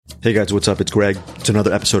Hey guys, what's up? It's Greg. It's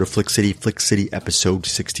another episode of Flick City episode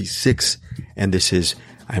 66. And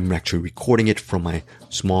I'm actually recording it from my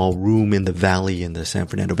small room in the valley, in the San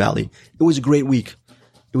Fernando Valley. It was a great week.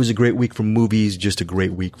 It was a great week for movies, just a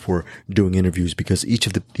great week for doing interviews because each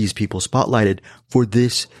of these people spotlighted for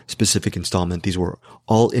this specific installment. These were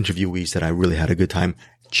all interviewees that I really had a good time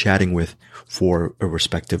chatting with for a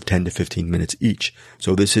respective 10 to 15 minutes each.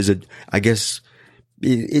 So this is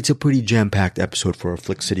it's a pretty jam-packed episode for a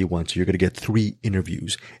Flick City one. So you're going to get 3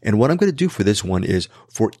 interviews. And what I'm going to do for this one is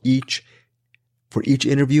for each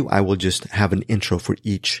interview, I will just have an intro for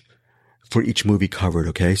each movie covered.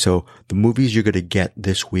 Okay. So the movies you're going to get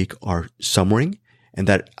this week are Summering, and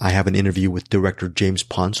that I have an interview with director James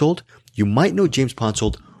Ponsoldt. You might know James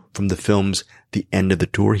Ponsoldt from the films The End of the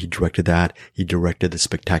Tour. He directed that. He directed The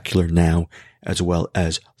Spectacular Now, as well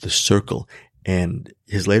as The Circle. And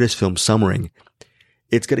his latest film, Summering,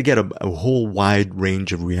 it's going to get a whole wide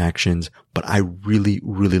range of reactions, but I really,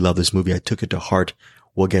 really love this movie. I took it to heart.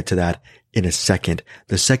 We'll get to that in a second.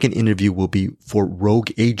 The second interview will be for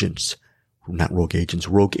Rogue Agent,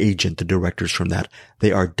 the directors from that.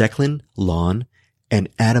 They are Declan, Lon, and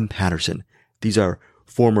Adam Pattterson. These are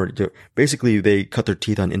basically they cut their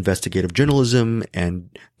teeth on investigative journalism and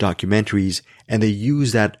documentaries, and they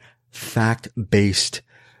use that fact-based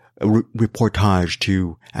reportage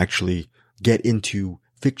to actually get into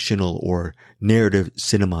fictional or narrative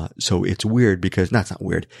cinema. So it's weird because, it's not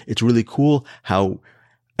weird. It's really cool how,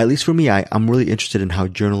 at least for me, I'm really interested in how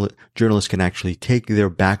journalists can actually take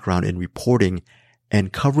their background in reporting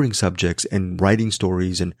and covering subjects and writing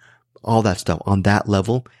stories and all that stuff on that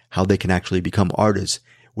level, how they can actually become artists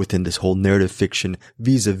within this whole narrative fiction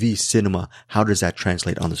vis-a-vis cinema. How does that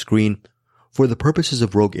translate on the screen? For the purposes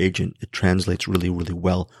of Rogue Agent, it translates really, really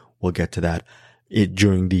well. We'll get to that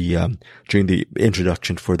during the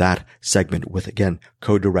introduction for that segment with, again,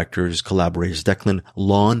 co-directors, collaborators, Declan,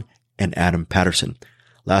 Lon, and Adam Pattterson.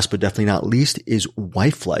 Last but definitely not least is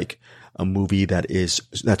Wifelike, a movie that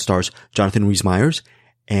stars Jonathan Rhys-Meyers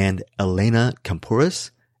and Elena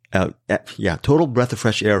Kampouris. Total breath of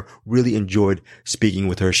fresh air. Really enjoyed speaking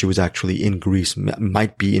with her. She was actually in Greece,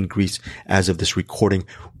 might be in Greece as of this recording.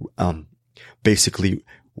 Basically,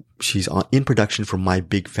 she's in production for My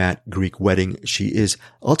Big Fat Greek Wedding. She is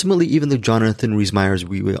ultimately, even though Jonathan Rhys-Meyers,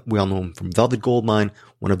 we all know him from Velvet Goldmine,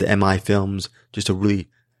 one of the MI films, just a really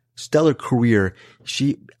stellar career.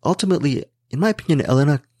 She ultimately, in my opinion,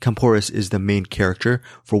 Elena Kampouris is the main character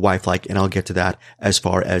for Wifelike, and I'll get to that as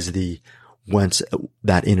far as once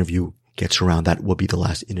that interview gets around. That will be the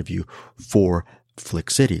last interview for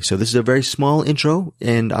Flick City. So this is a very small intro,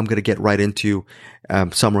 and I'm going to get right into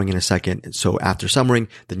Summering in a second. So after Summering,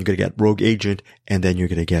 then you're going to get Rogue Agent, and then you're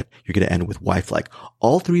going to end with Wifelike.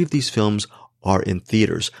 All 3 of these films are in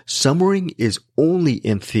theaters. Summering is only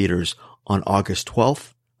in theaters on August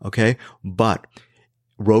 12th. Okay. But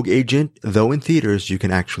Rogue Agent, though in theaters, you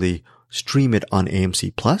can actually stream it on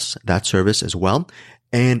AMC Plus, that service as well.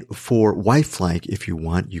 And for Wifelike, if you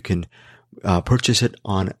want, you can purchase it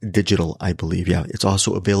on digital, I believe. Yeah, it's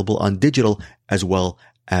also available on digital as well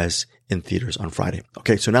as in theaters on Friday.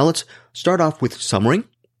 Okay, so now let's start off with Summering.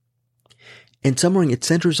 In Summering, it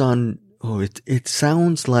centers on, it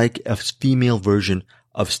sounds like a female version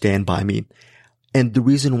of Stand By Me. And the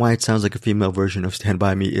reason why it sounds like a female version of Stand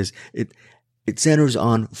By Me is it centers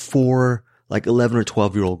on 4 like 11 or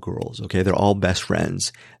 12-year-old girls. Okay. They're all best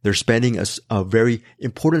friends. They're spending a very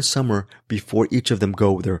important summer before each of them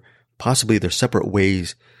go their separate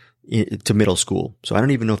ways to middle school. So I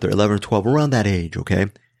don't even know if they're 11 or 12, around that age. Okay.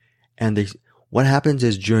 And what happens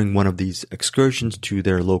is during one of these excursions to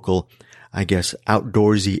their local, I guess,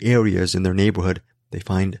 outdoorsy areas in their neighborhood, they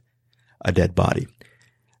find a dead body.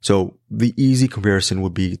 So the easy comparison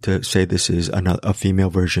would be to say this is a female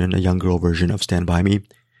version, a young girl version of Stand By Me.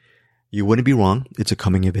 You wouldn't be wrong. It's a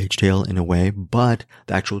coming of age tale in a way, but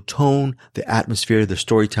the actual tone, the atmosphere, the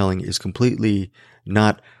storytelling is completely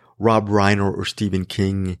not Rob Reiner or Stephen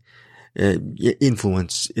King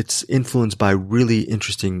influence. It's influenced by really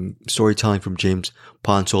interesting storytelling from James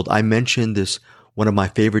Ponsoldt. I mentioned this, one of my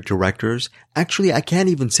favorite directors. Actually, I can't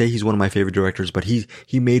even say he's one of my favorite directors, but he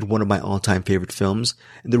made one of my all-time favorite films.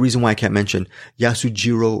 And the reason why I can't mention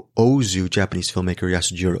Yasujiro Ozu, Japanese filmmaker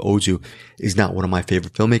Yasujiro Ozu, is not one of my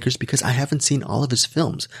favorite filmmakers because I haven't seen all of his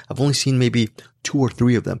films. I've only seen maybe 2 or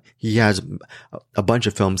 3 of them. He has a bunch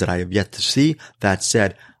of films that I have yet to see. That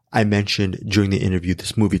said, I mentioned during the interview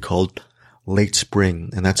this movie called Late Spring,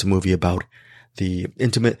 and that's a movie about the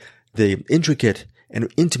intricate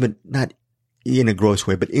and intimate, not in a gross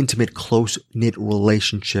way, but intimate, close-knit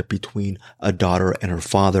relationship between a daughter and her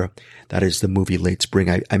father. That is the movie Late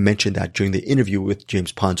Spring. I mentioned that during the interview with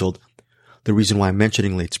James Ponsoldt. The reason why I'm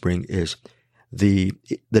mentioning Late Spring is the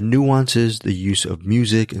nuances, the use of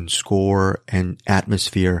music and score and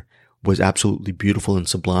atmosphere was absolutely beautiful and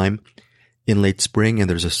sublime in Late Spring. And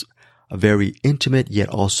there's a very intimate, yet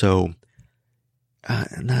also,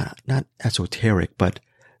 not esoteric, but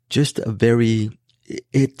just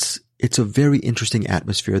it's a very interesting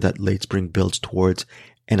atmosphere that Late Spring builds towards.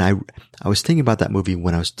 And I was thinking about that movie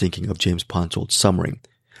when I was thinking of James Ponsoldt's Summering.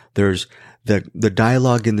 There's the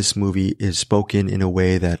dialogue in this movie is spoken in a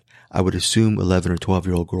way that I would assume 11 or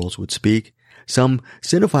 12-year-old girls would speak. Some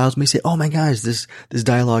cinephiles may say, oh my gosh, this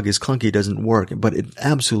dialogue is clunky, it doesn't work. But it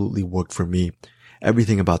absolutely worked for me.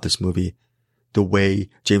 Everything about this movie, the way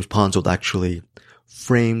James Ponsoldt actually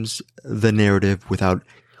frames the narrative without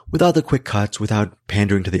the quick cuts, without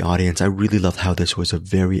pandering to the audience. I really loved how this was a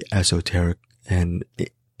very esoteric and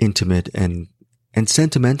intimate and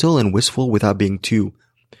sentimental and wistful without being too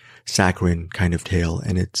saccharine kind of tale.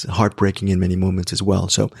 And it's heartbreaking in many moments as well.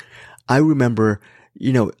 So I remember,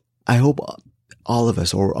 I hope all of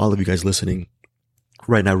us or all of you guys listening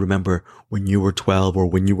right now remember when you were 12 or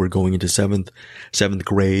when you were going into seventh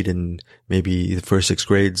grade and maybe the first 6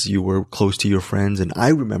 grades, you were close to your friends. And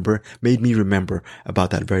made me remember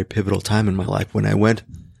about that very pivotal time in my life when I went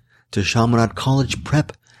to Chaminade College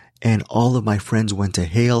Prep and all of my friends went to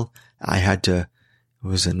Hale. It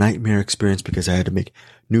was a nightmare experience because I had to make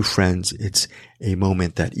new friends. It's a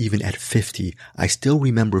moment that even at 50, I still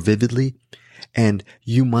remember vividly. And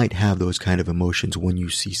you might have those kind of emotions when you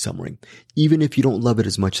see Summering. Even if you don't love it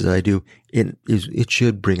as much as I do, it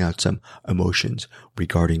should bring out some emotions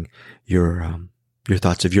regarding your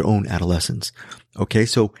thoughts of your own adolescence. Okay.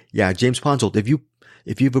 So yeah, James Ponsoldt,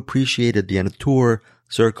 if you've appreciated The End of the Tour,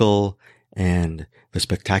 Circle, and The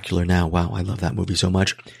Spectacular Now, wow, I love that movie so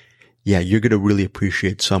much. Yeah, you're going to really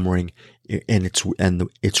appreciate Summering and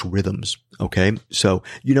its rhythms. Okay. So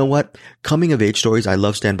you know what? Coming of age stories. I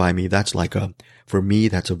love Stand By Me. That's for me,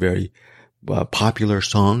 that's a very popular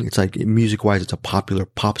song. It's like music wise, it's a popular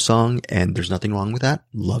pop song and there's nothing wrong with that.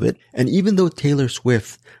 Love it. And even though Taylor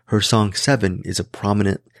Swift, her song 7 is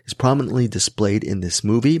prominently displayed in this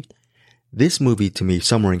movie to me,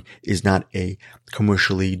 Summering is not a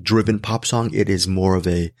commercially driven pop song. It is more of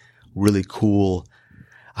a really cool,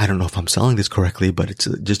 I don't know if I'm selling this correctly, but it's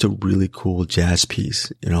just a really cool jazz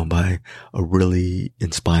piece, by a really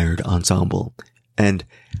inspired ensemble. And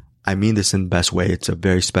I mean this in the best way. It's a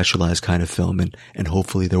very specialized kind of film and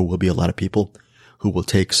hopefully there will be a lot of people who will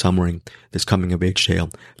take Summering, this coming of age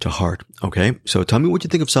tale, to heart. Okay. So tell me what you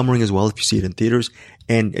think of Summering as well if you see it in theaters.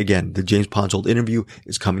 And again, the James Ponsoldt interview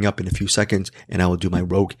is coming up in a few seconds and I will do my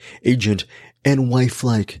rogue agent and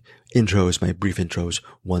wife-like intros, my brief intros,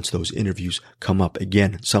 once those interviews come up.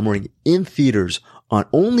 Again, Summering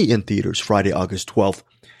only in theaters, Friday, August 12th.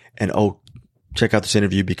 And check out this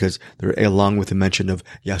interview because along with the mention of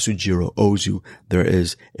Yasujiro Ozu, there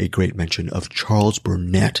is a great mention of Charles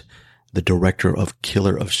Burnett, the director of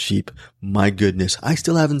Killer of Sheep. My goodness, I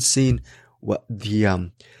still haven't seen what the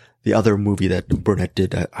other movie that Burnett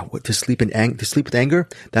did, To Sleep with Anger.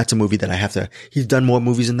 That's a movie that he's done more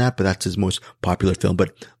movies than that, but that's his most popular film.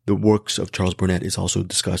 But the works of Charles Burnett is also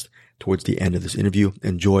discussed towards the end of this interview.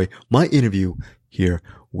 Enjoy my interview here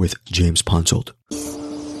with James Ponsoldt.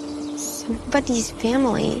 Somebody's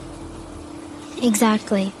family.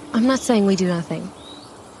 Exactly. I'm not saying we do nothing.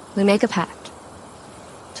 We make a pact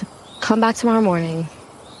to come back tomorrow morning,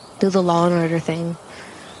 do the Law and Order thing,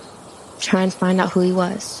 try and find out who he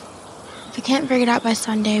was. If we can't figure it out by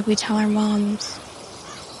Sunday, we tell our moms.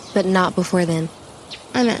 But not before then.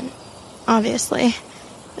 I'm in, obviously.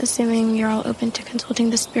 Assuming you're all open to consulting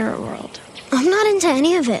the spirit world. I'm not into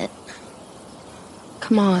any of it.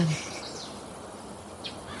 Come on.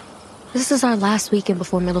 This is our last weekend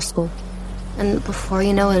before middle school. And before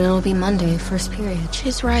you know it, it'll be Monday, first period.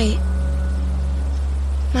 She's right.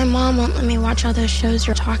 My mom won't let me watch all those shows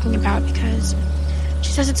you're talking about because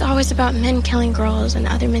she says it's always about men killing girls and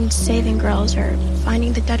other men saving girls or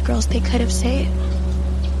finding the dead girls they could have saved.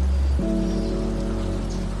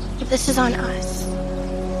 But this is on us.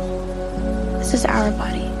 This is our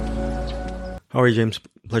body. How are you, James?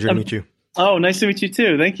 Pleasure to meet you. Oh, nice to meet you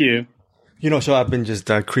too. Thank you. So I've been just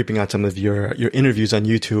creeping out some of your interviews on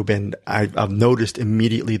YouTube, and I've noticed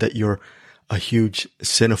immediately that you're a huge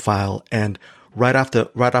cinephile. And right off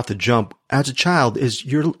the jump, as a child, is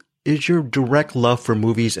your direct love for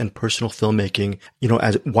movies and personal filmmaking,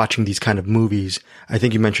 as watching these kind of movies? I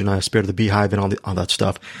think you mentioned Spirit of the Beehive and all that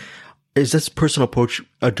stuff. Is this personal approach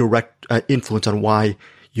a direct influence on why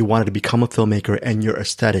you wanted to become a filmmaker and your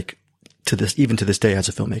aesthetic even to this day as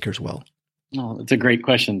a filmmaker as well? Oh, that's a great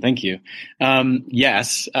question. Thank you.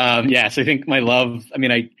 Yes. Yes. I think my love,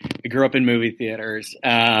 I grew up in movie theaters.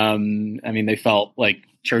 They felt like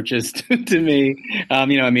churches to me.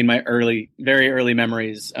 My very early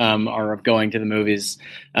memories, are of going to the movies,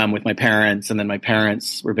 with my parents. And then my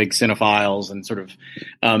parents were big cinephiles and sort of,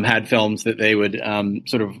 had films that they would,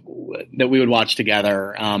 that we would watch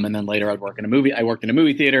together. And then later I worked in a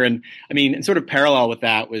movie theater. And sort of parallel with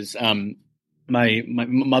that was, my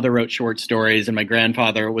mother wrote short stories, and my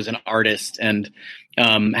grandfather was an artist, and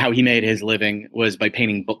how he made his living was by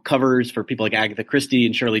painting book covers for people like Agatha Christie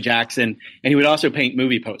and Shirley Jackson. And he would also paint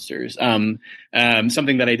movie posters. Something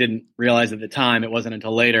that I didn't realize at the time, it wasn't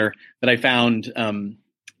until later that I found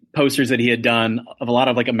posters that he had done of a lot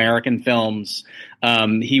of like American films.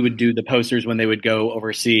 He would do the posters when they would go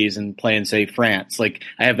overseas and play in, say, France. Like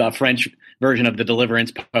I have a French version of the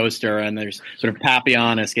Deliverance poster, and there's sort of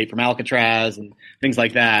Papillon, Escape from Alcatraz, and things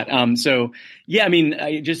like that.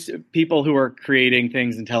 People who are creating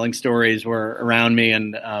things and telling stories were around me.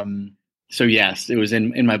 And so, yes, it was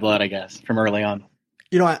in my blood, I guess, from early on.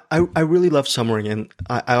 I really love Summering, and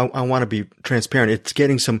I want to be transparent. It's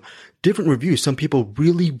getting some different reviews. Some people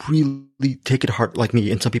really, really take it hard like me,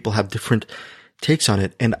 and some people have different takes on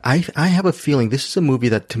it. And I have a feeling this is a movie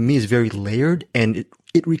that to me is very layered, and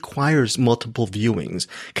it requires multiple viewings.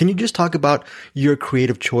 Can you just talk about your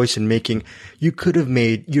creative choice in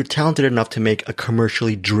you're talented enough to make a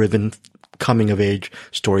commercially driven coming of age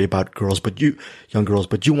story about young girls,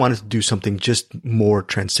 but you wanted to do something just more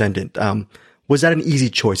transcendent. Was that an easy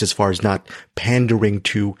choice as far as not pandering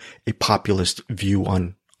to a populist view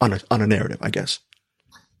on a narrative, I guess?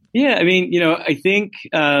 Yeah. I think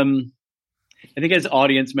as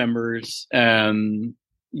audience members,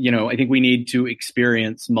 I think we need to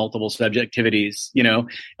experience multiple subjectivities,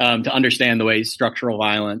 to understand the way structural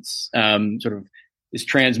violence, sort of is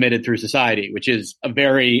transmitted through society, which is a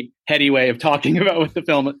very heady way of talking about what the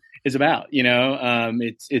film is about.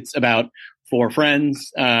 It's about four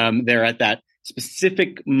friends. They're at that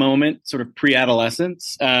specific moment, sort of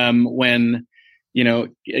pre-adolescence, when,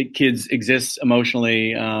 kids exist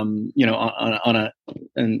emotionally, and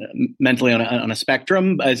mentally on a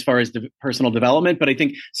spectrum as far as the personal development. But I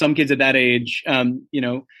think some kids at that age,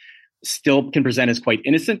 still can present as quite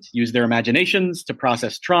innocent, use their imaginations to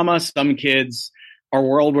process trauma. Some kids are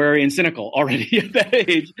world weary and cynical already at that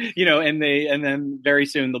age, and then very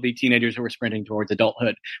soon there'll be teenagers who are sprinting towards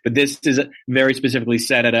adulthood. But this is very specifically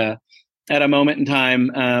set at a moment in time,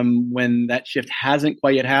 when that shift hasn't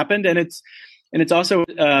quite yet happened. And it's also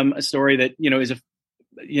a story that, is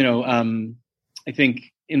I think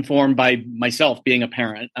informed by myself being a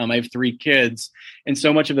parent. I have 3 kids, and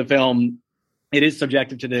so much of the film, it is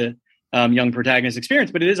subjective to the young protagonist's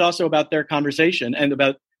experience, but it is also about their conversation and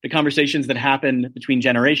about the conversations that happen between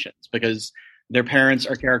generations, because their parents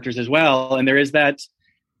are characters as well. And there is that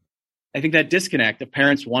disconnect of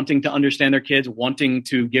parents wanting to understand their kids, wanting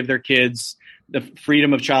to give their kids the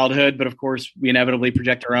freedom of childhood. But of course, we inevitably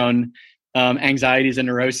project our own anxieties and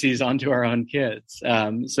neuroses onto our own kids.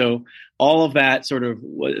 So all of that sort of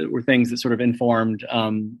were things that sort of informed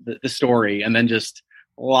the story. And then just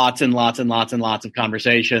lots and lots and lots and lots of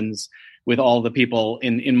conversations with all the people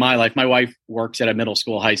in my life. My wife works at a middle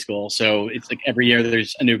school, high school. So it's like every year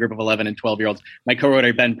there's a new group of 11 and 12-year-olds. My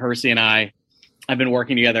co-writer, Ben Percy, and I've been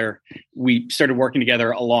working together. We started working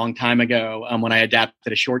together a long time ago when I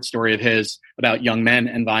adapted a short story of his about young men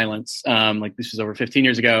and violence. Like this was over 15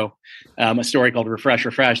 years ago, a story called Refresh,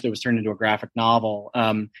 Refresh that was turned into a graphic novel.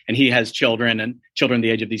 And he has children the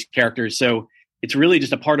age of these characters. So it's really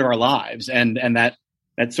just a part of our lives. And that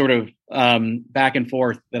sort of back and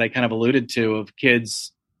forth that I kind of alluded to of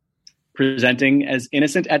kids presenting as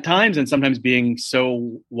innocent at times and sometimes being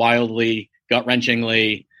so wildly,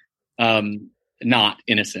 gut-wrenchingly not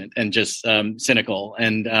innocent and just cynical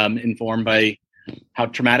and informed by how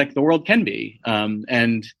traumatic the world can be.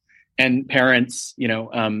 And parents,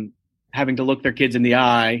 having to look their kids in the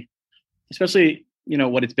eye, especially,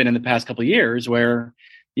 what it's been in the past couple of years where,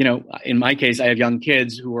 in my case, I have young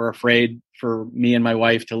kids who are afraid for me and my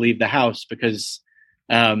wife to leave the house because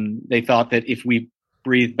they thought that if we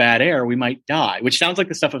breathe bad air, we might die, which sounds like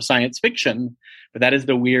the stuff of science fiction, but that is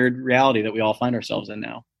the weird reality that we all find ourselves in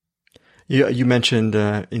now. You mentioned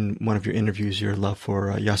in one of your interviews your love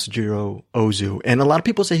for Yasujiro Ozu, and a lot of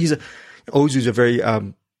people say Ozu's a very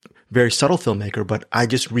very subtle filmmaker, but I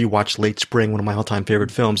just rewatched Late Spring, one of my all-time favorite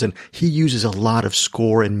films, and he uses a lot of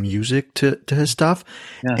score and music to his stuff.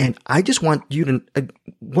 Yeah. And I just want you to,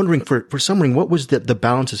 wondering for Summering, what was the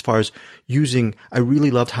balance as far as using, I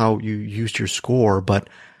really loved how you used your score, but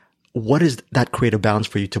what is that creative balance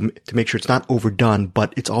for you to make sure it's not overdone,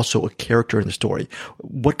 but it's also a character in the story?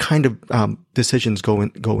 What kind of decisions go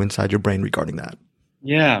inside your brain regarding that?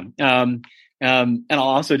 Yeah. And I'll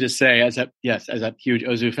also just say, as a huge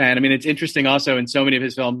Ozu fan, I mean, it's interesting also in so many of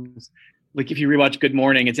his films, like if you rewatch Good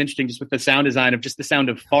Morning, it's interesting just with the sound design of just the sound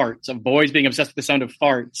of farts, of boys being obsessed with the sound of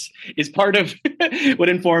farts, is part of what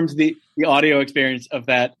informs the audio experience of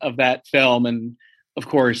that film. And of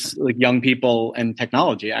course, like young people and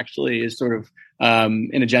technology actually is sort of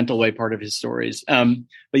in a gentle way part of his stories.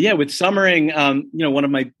 But yeah, with Summering, one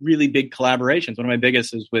of my really big collaborations, one of my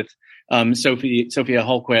biggest, is with Sophia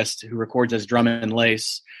Holquist, who records as Drum and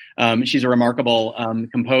Lace. She's a remarkable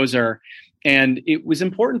composer. And it was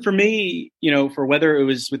important for me, for whether it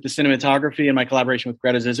was with the cinematography and my collaboration with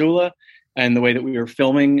Greta Zazula and the way that we were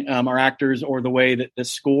filming our actors, or the way that the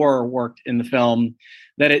score worked in the film,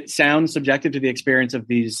 that it sounds subjective to the experience of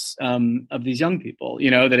these young people,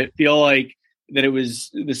 that it feel like that it was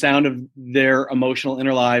the sound of their emotional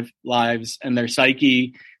inner lives and their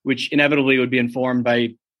psyche, which inevitably would be informed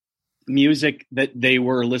by music that they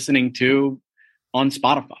were listening to on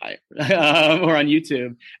Spotify or on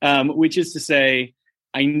YouTube, which is to say,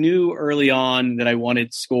 I knew early on that I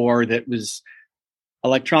wanted score that was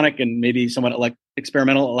electronic and maybe somewhat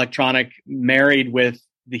experimental electronic, married with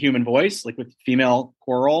the human voice, like with female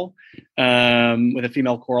choral, with a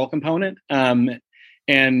female choral component.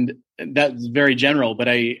 And that's very general, but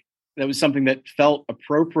that was something that felt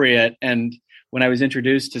appropriate. And when I was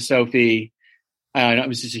introduced to Sophie, I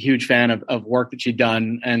was just a huge fan of work that she'd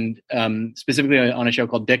done, and specifically on a show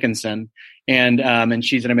called Dickinson. And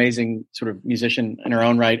she's an amazing sort of musician in her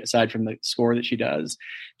own right, aside from the score that she does.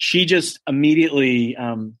 She just immediately,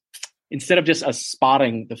 instead of just us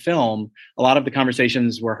spotting the film, a lot of the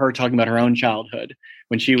conversations were her talking about her own childhood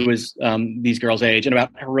when she was these girls' age, and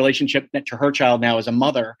about her relationship to her child now as a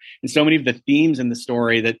mother. And so many of the themes in the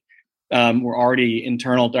story that were already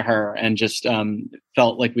internal to her, and just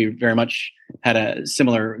felt like we very much had a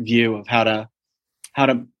similar view of how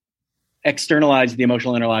to externalize the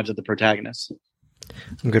emotional inner lives of the protagonists.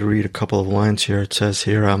 I'm going to read a couple of lines here. It says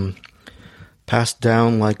here, passed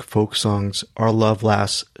down like folk songs, our love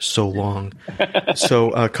lasts so long.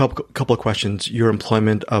 So a couple of questions. Your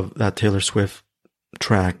employment of that Taylor Swift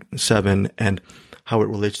track 7 and how it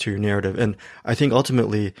relates to your narrative. And I think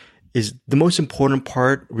ultimately is the most important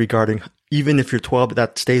part regarding, even if you're 12,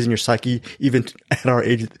 that stays in your psyche, even at our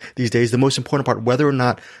age these days, the most important part, whether or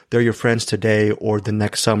not they're your friends today or the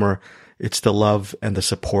next summer, it's the love and the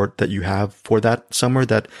support that you have for that summer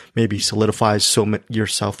that maybe solidifies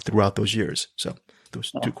yourself throughout those years. So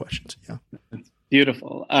those two questions. Yeah. That's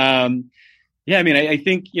beautiful. Yeah. I mean, I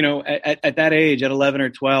think, at that age, at 11 or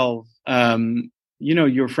 12,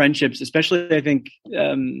 your friendships, especially I think,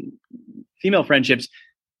 female friendships,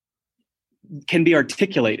 can be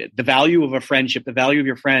articulated. The value of a friendship, the value of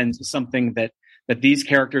your friends, is something that these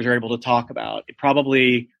characters are able to talk about,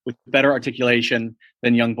 probably with better articulation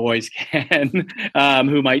than young boys can,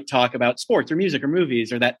 who might talk about sports or music or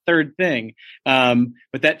movies or that third thing.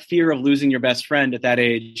 But that fear of losing your best friend at that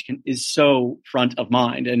age is so front of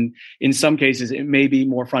mind. And in some cases, it may be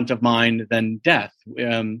more front of mind than death,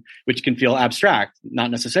 which can feel abstract,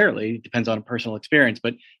 not necessarily, it depends on a personal experience,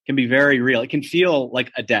 but can be very real. It can feel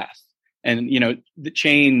like a death. And, the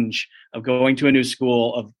change of going to a new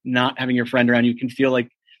school, of not having your friend around you, can feel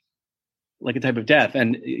like a type of death.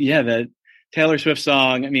 And yeah, the Taylor Swift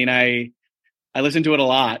song, I mean, I listened to it a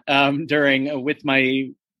lot, with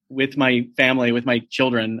my family, with my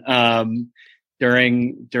children,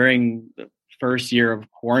 during the first year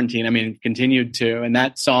of quarantine. I mean, continued to, and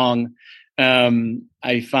that song,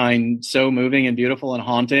 I find so moving and beautiful and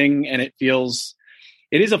haunting. And it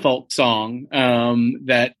is a folk song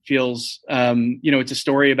that feels, it's a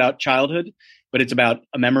story about childhood, but it's about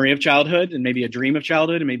a memory of childhood and maybe a dream of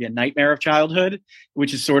childhood and maybe a nightmare of childhood,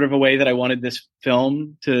 which is sort of a way that I wanted this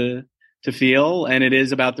film to feel. And it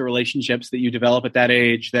is about the relationships that you develop at that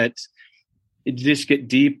age that just get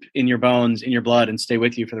deep in your bones, in your blood, and stay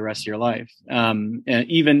with you for the rest of your life. And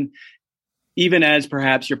even as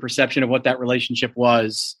perhaps your perception of what that relationship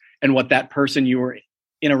was and what that person you were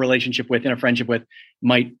in a relationship with, in a friendship with,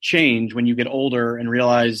 might change when you get older and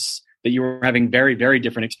realize that you were having very, very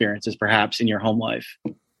different experiences perhaps in your home life.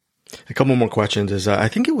 A couple more questions is, I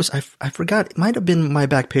think it was, I forgot, it might have been my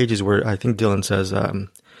back pages where I think Dylan says,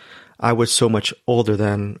 I was so much older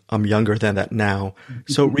then. I'm younger than that now.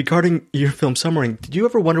 So regarding your film Summering, did you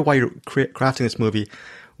ever wonder why you're crafting this movie?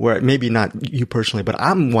 Where maybe not you personally, but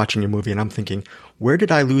I'm watching your movie and I'm thinking, where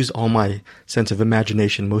did I lose all my sense of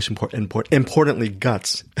imagination? Most importantly,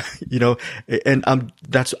 guts, and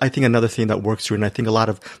that's, I think, another thing that works through. And I think a lot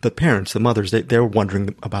of the parents, the mothers, they're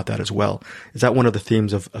wondering about that as well. Is that one of the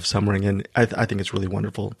themes of Summering? And I think it's really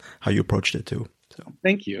wonderful how you approached it too. So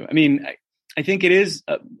thank you. I mean, I think it is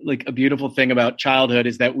a beautiful thing about childhood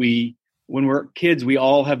is that when we're kids, we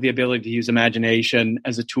all have the ability to use imagination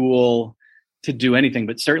as a tool to do anything,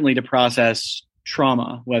 but certainly to process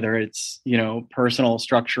trauma, whether it's, personal,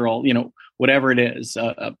 structural, whatever it is,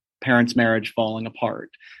 a parent's marriage falling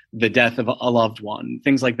apart, the death of a loved one,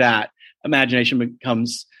 things like that. Imagination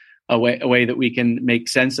becomes a way that we can make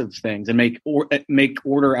sense of things and make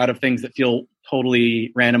order out of things that feel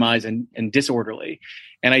totally randomized and disorderly.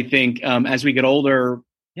 And I think as we get older,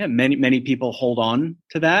 many people hold on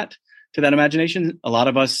to that imagination. A lot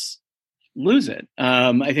of us lose it.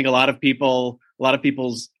 I think a lot of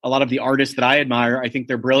the artists that I admire, I think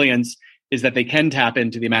their brilliance is that they can tap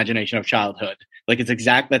into the imagination of childhood. Like that's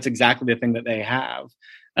exactly the thing that they have.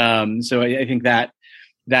 So I think that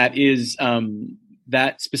is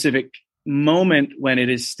that specific moment when it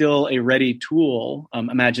is still a ready tool,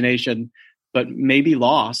 imagination, but maybe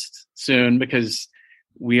lost soon because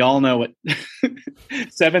we all know what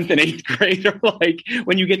 7th and 8th grade are like.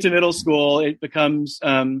 When you get to middle school, it becomes,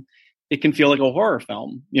 it can feel like a horror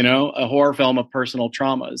film, a horror film of personal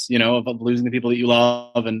traumas, of losing the people that you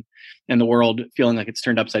love and the world feeling like it's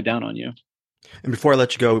turned upside down on you. And before I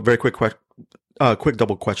let you go, very quick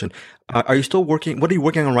double question. Are you still working? What are you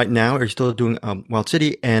working on right now? Are you still doing Wild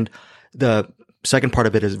City? And the second part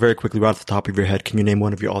of it is very quickly, right off the top of your head, can you name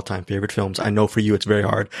one of your all-time favorite films? I know for you it's very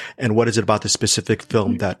hard. And what is it about this specific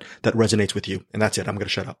film that resonates with you? And that's it. I'm going to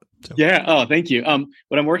shut up. So. Yeah. Oh, thank you.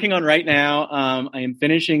 What I'm working on right now, I am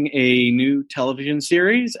finishing a new television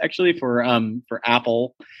series actually for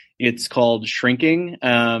Apple. It's called Shrinking.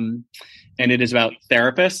 And it is about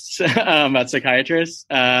therapists, about psychiatrists.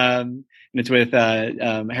 And it's with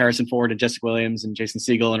Harrison Ford and Jessica Williams and Jason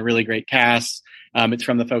Segel and a really great cast. It's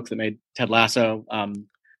from the folks that made Ted Lasso.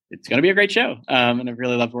 It's going to be a great show. And I've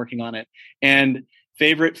really loved working on it. And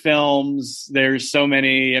favorite films, there's so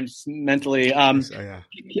many. I'm just mentally,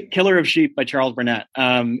 Killer of Sheep by Charles Burnett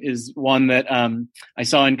is one that I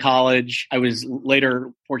saw in college. I was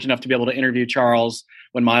later fortunate enough to be able to interview Charles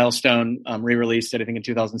when Milestone re-released it, I think in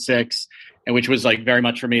 2006, and which was like very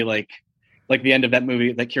much for me like the end of that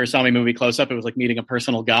movie, that Kurosawa movie Close Up. It was like meeting a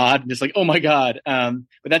personal God, just like, oh my God. But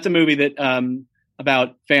that's a movie that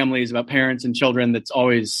about families, about parents and children. It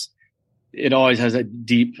always has a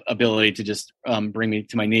deep ability to just bring me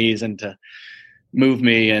to my knees and to move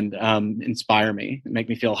me and inspire me, and make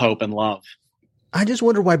me feel hope and love. I just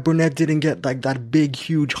wonder why Burnett didn't get like that big,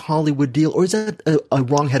 huge Hollywood deal, or is that a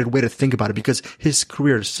wrong-headed way to think about it? Because his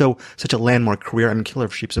career is such a landmark career. I mean, Killer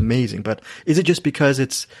of Sheep's amazing, but is it just because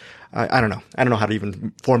it's? I don't know. I don't know how to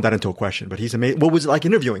even form that into a question. But he's amazing. What was it like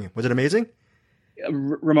interviewing him? Was it amazing?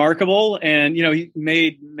 Remarkable, and he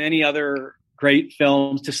made many other great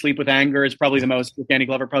films. To Sleep with Anger is probably with Danny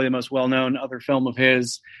Glover, probably the most well-known other film of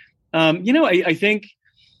his. I think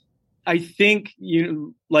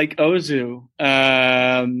like Ozu.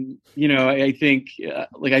 I think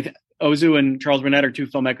Ozu and Charles Burnett are two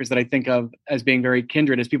filmmakers that I think of as being very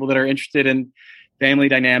kindred, as people that are interested in family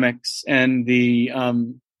dynamics and the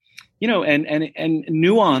and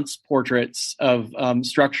nuanced portraits of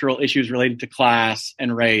structural issues related to class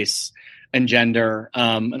and race and gender,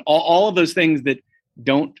 and all of those things that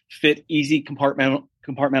don't fit easy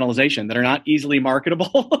compartmentalization, that are not easily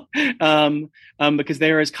marketable, because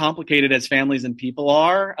they are as complicated as families and people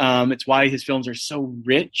are. It's why his films are so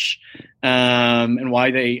rich, and why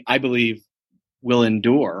they, I believe, will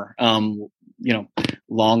endure.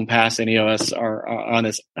 Long past any of us are on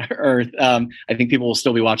this earth. I think people will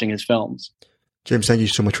still be watching his films. James, thank you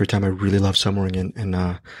so much for your time. I really love Summering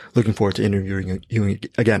and looking forward to interviewing you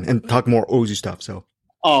again and talk more Ozu stuff. So,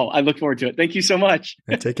 I look forward to it. Thank you so much.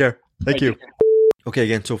 Take care. Thank you. Okay,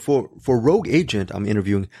 again, so for Rogue Agent, I'm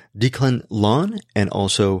interviewing Declan Lawn and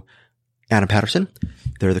also Adam Pattterson.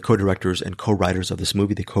 They're the co-directors and co-writers of this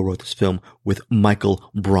movie. They co-wrote this film with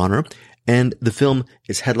Michael Bronner. And the film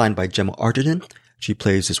is headlined by Gemma Arterton. She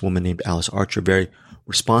plays this woman named Alice Archer, very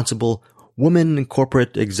responsible woman in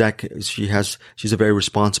corporate exec. She's a very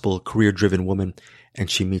responsible, career-driven woman. And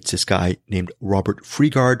she meets this guy named Robert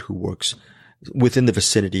Freegard, who works within the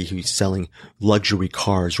vicinity. He's selling luxury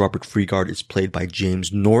cars. Robert Freegard is played by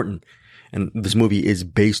James Norton. And this movie is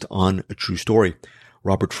based on a true story.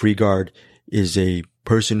 Robert Freegard is a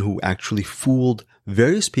person who actually fooled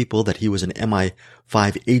various people that he was an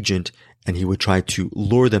MI5 agent, and he would try to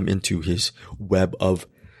lure them into his web of,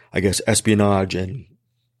 I guess, espionage and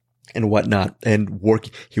whatnot, and work.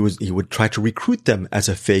 He would try to recruit them as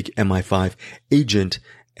a fake MI5 agent.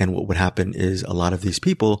 And what would happen is a lot of these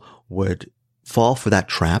people would fall for that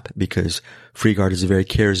trap because Freegard is a very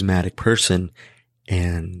charismatic person.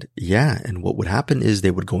 And what would happen is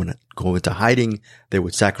they would go into hiding. They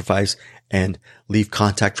would sacrifice and leave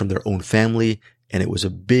contact from their own family. And it was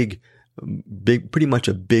pretty much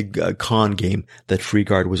a big con game that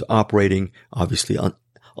Freegard was operating. Obviously,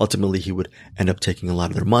 ultimately, he would end up taking a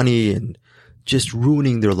lot of their money and just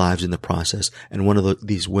ruining their lives in the process. And one of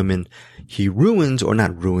these women he ruins, or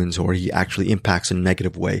not ruins, or he actually impacts in a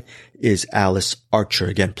negative way, is Alice Archer,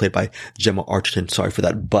 again, played by Gemma Arterton. Sorry for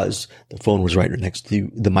that buzz. The phone was right next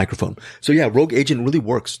to the microphone. So yeah, Rogue Agent really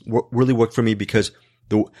worked for me because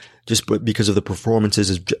because of the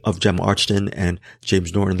performances of Gemma Arterton and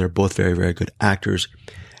James Norton. They're both very, very good actors.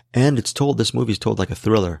 And this movie is told like a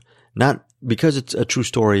thriller. Not because it's a true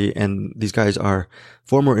story and these guys are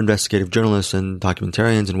former investigative journalists and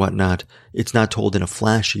documentarians and whatnot. It's not told in a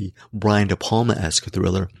flashy Brian De Palma-esque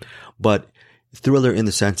thriller, but thriller in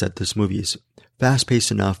the sense that this movie is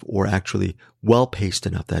fast-paced enough, or actually well-paced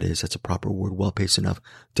enough. That's a proper word, well-paced enough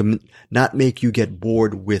to not make you get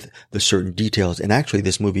bored with the certain details. And actually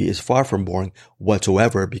this movie is far from boring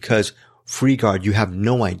whatsoever, because Freegard, you have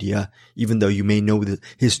no idea, even though you may know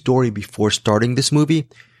his story before starting this movie,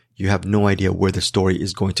 you have no idea where the story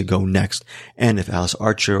is going to go next. And if Alice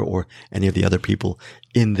Archer or any of the other people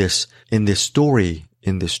in this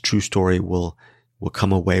true story will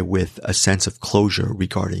come away with a sense of closure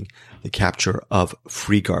regarding the capture of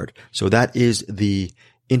Freegard. So that is the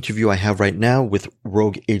interview I have right now with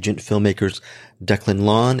Rogue Agent filmmakers Declan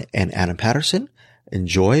Lawn and Adam Pattterson.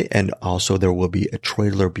 Enjoy. And also there will be a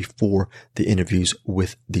trailer before the interviews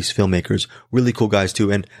with these filmmakers. Really cool guys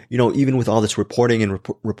too. And, even with all this reporting and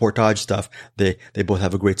reportage stuff, they both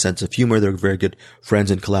have a great sense of humor. They're very good friends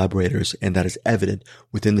and collaborators. And that is evident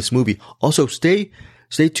within this movie. Also, stay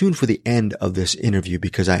tuned for the end of this interview,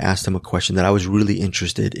 because I asked them a question that I was really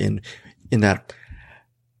interested in that,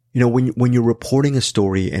 when you're reporting a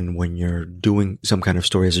story and when you're doing some kind of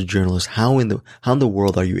story as a journalist, how in the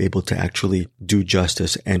world are you able to actually do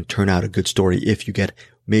justice and turn out a good story if you get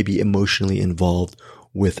maybe emotionally involved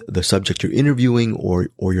with the subject you're interviewing or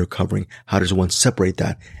you're covering? How does one separate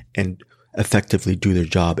that and effectively do their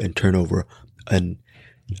job and turn over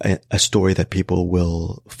a story that people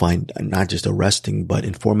will find not just arresting, but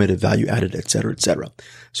informative, value added, et cetera, et cetera.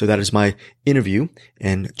 So that is my interview,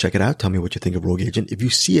 and check it out. Tell me what you think of Rogue Agent. If you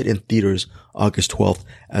see it in theaters August 12th,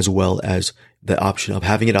 as well as the option of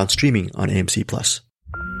having it on streaming on AMC+.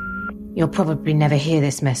 You'll probably never hear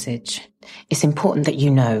this message. It's important that you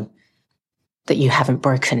know that you haven't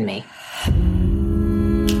broken me.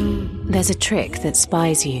 There's a trick that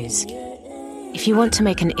spies use. If you want to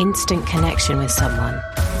make an instant connection with someone,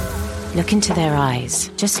 look into their eyes,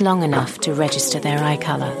 just long enough to register their eye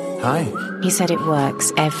colour. Hi. He said it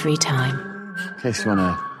works every time. In case you want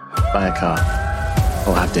to buy a car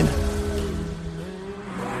or have dinner.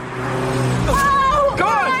 Oh, go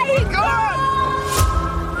on! Go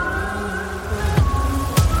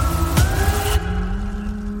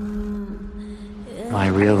on! My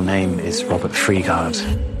real name is Robert Freegard.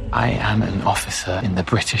 I am an officer in the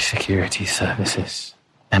British Security Services,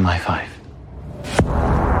 MI5.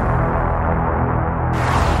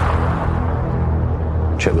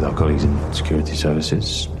 Check with our colleagues in security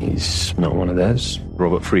services. He's not one of theirs.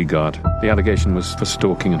 Robert Freegard. The allegation was for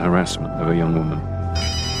stalking and harassment of a young woman.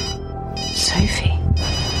 Sophie.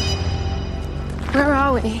 Where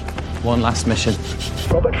are we? One last mission.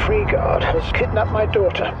 Robert Freegard has kidnapped my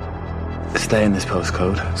daughter. Stay in this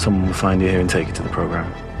postcode. Someone will find you here and take you to the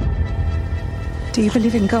program. Do you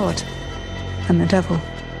believe in God and the devil?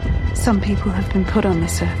 Some people have been put on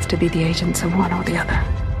this earth to be the agents of one or the other.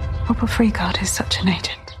 Robert Freegard is such an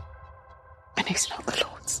agent, and he's not the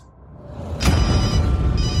Lord's.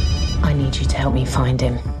 I need you to help me find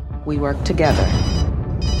him. We work together.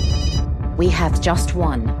 We have just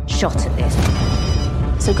one shot at this.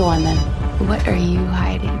 So go on then. What are you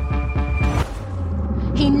hiding?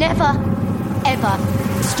 He never, ever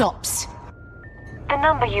stops. The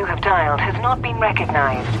number you have dialed has not been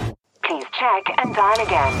recognized. Please check and dial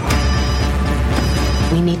again.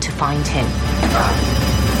 We need to find him.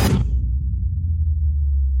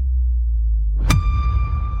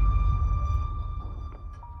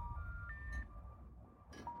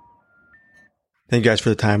 Thank you guys for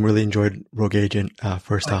the time. Really enjoyed Rogue Agent.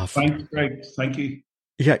 First off, Thanks, Greg. Thank you.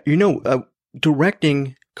 Yeah,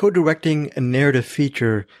 directing co-directing a narrative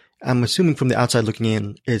feature, I'm assuming from the outside looking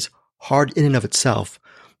in, is hard in and of itself.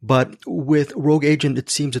 But with Rogue Agent, it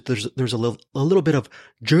seems that there's a little bit of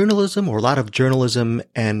journalism, or a lot of journalism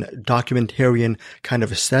and documentarian kind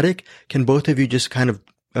of aesthetic. Can both of you just kind of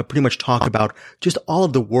pretty much talk about just all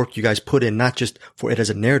of the work you guys put in, not just for it as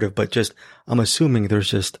a narrative, but just, I'm assuming there's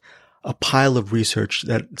just a pile of research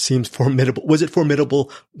that seems formidable. Was it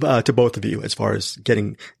formidable to both of you as far as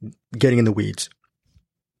getting in the weeds?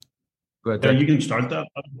 Go ahead. You can start that.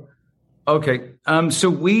 Okay. Greg. So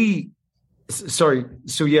we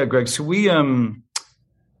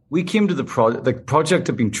came to the project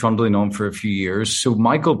had been trundling on for a few years. So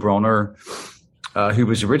Michael Bronner, who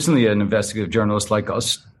was originally an investigative journalist like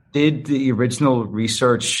us, did the original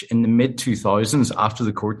research in the mid-2000s after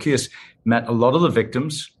the court case, met a lot of the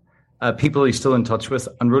victims, people he's still in touch with,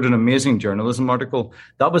 and wrote an amazing journalism article.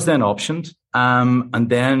 That was then optioned. And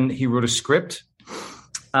then he wrote a script.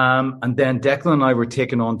 And then Declan and I were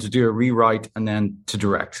taken on to do a rewrite and then to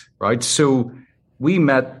direct, right? So we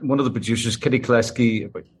met one of the producers, Kitty Kleski,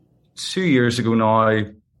 about 2 years ago now,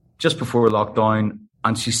 just before lockdown.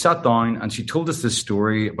 And she sat down and she told us this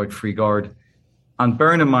story about Freeguard. And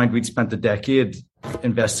bearing in mind, we'd spent a decade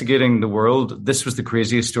investigating the world. This was the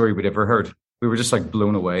craziest story we'd ever heard. We were just like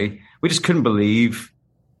blown away. We just couldn't believe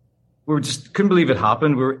it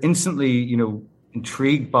happened. We were instantly,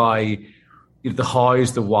 intrigued by the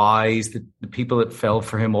hows, the whys, the people that fell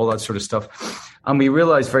for him, all that sort of stuff. And we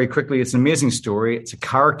realized very quickly it's an amazing story. It's a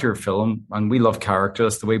character film, and we love character.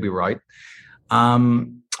 That's the way we write.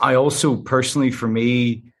 I also personally, for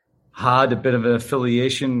me, had a bit of an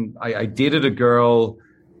affiliation. I dated a girl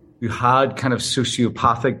who had kind of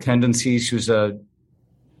sociopathic tendencies. She was a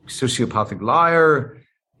sociopathic liar.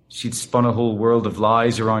 She'd spun a whole world of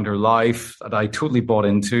lies around her life that I totally bought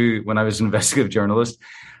into when I was an investigative journalist.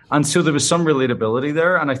 And so there was some relatability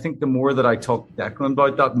there. And I think the more that I talked to Declan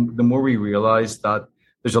about that, the more we realized that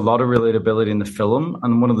there's a lot of relatability in the film.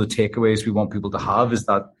 And one of the takeaways we want people to have is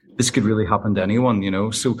that this could really happen to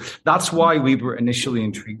anyone, So that's why we were initially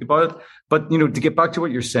intrigued about it. But, to get back to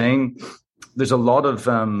what you're saying, there's a lot of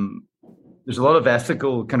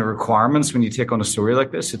ethical kind of requirements when you take on a story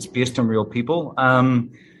like this. It's based on real people.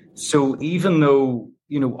 So even though,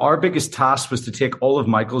 our biggest task was to take all of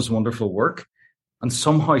Michael's wonderful work and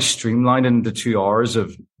somehow streamline it into 2 hours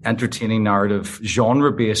of entertaining narrative,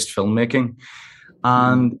 genre-based filmmaking.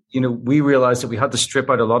 And, we realized that we had to strip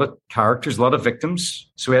out a lot of characters, a lot of victims.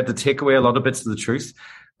 So we had to take away a lot of bits of the truth.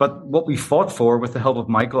 But what we fought for with the help of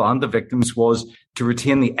Michael and the victims was to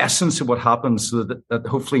retain the essence of what happened, so that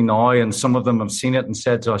hopefully now, and some of them have seen it and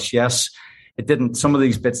said to us, yes, it didn't, some of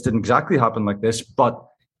these bits didn't exactly happen like this, but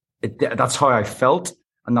that's how I felt.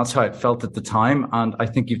 And that's how it felt at the time. And I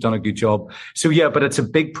think you've done a good job. So, yeah, but it's a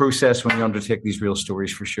big process when you undertake these real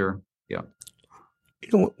stories, for sure. Yeah.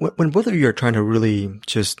 When both of you are trying to really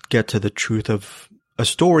just get to the truth of a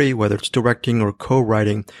story, whether it's directing or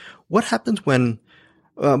co-writing, what happens when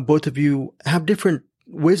both of you have different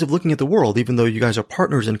ways of looking at the world, even though you guys are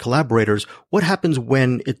partners and collaborators? What happens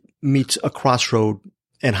when it meets a crossroad,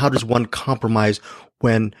 and how does one compromise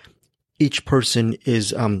when each person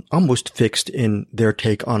is almost fixed in their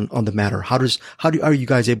take on the matter? Are you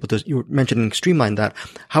guys able to, you were mentioning streamline that?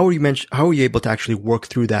 How are you able to actually work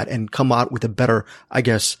through that and come out with a better, I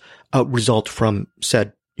guess, result from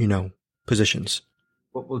said, positions?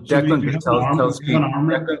 Well, Declan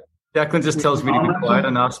just tells me to be quiet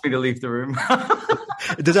and asks me to leave the room.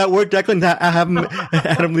 Does that work, Declan? Have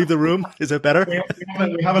him leave the room? Is it better?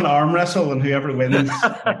 We have an arm wrestle, and whoever wins.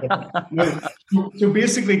 So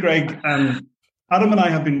basically, Greg, Adam and I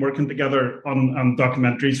have been working together on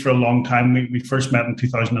documentaries for a long time. We first met in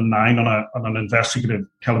 2009 on an investigative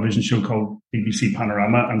television show called BBC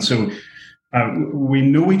Panorama, and so we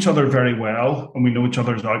know each other very well, and we know each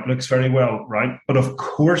other's outlooks very well, right? But of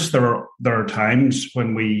course, there are times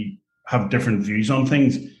when we have different views on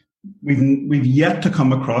things. We've yet to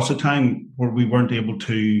come across a time where we weren't able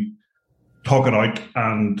to talk it out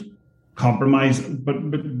and compromise. But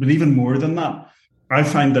even more than that, I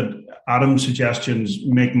find that Adam's suggestions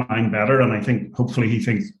make mine better, and I think hopefully he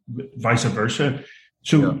thinks vice versa.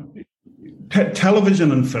 So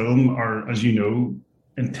television and film are, as you know,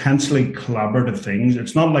 intensely collaborative things.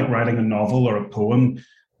 It's not like writing a novel or a poem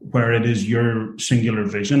where it is your singular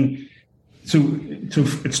vision. So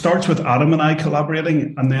it starts with Adam and I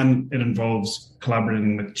collaborating, and then it involves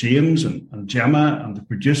collaborating with James and Gemma and the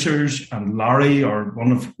producers and Larry, our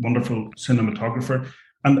wonderful cinematographer.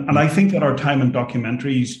 And I think that our time in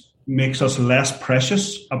documentaries makes us less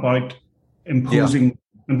precious about imposing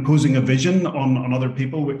a vision on other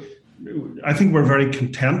people. I think we're very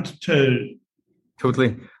content to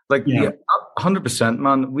Totally. Like, 100%,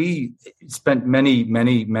 man. We spent many,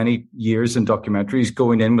 many, many years in documentaries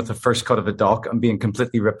going in with the first cut of a doc and being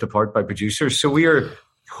completely ripped apart by producers. So we are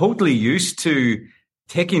totally used to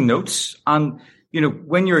taking notes. And,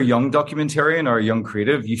 when you're a young documentarian or a young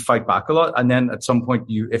creative, you fight back a lot. And then at some point,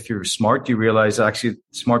 if you're smart, you realize actually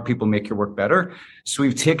smart people make your work better. So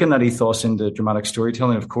we've taken that ethos into dramatic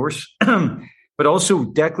storytelling, of course. But also,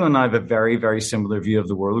 Declan and I have a very, very similar view of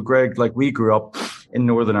the world, Greg. Like, we grew up in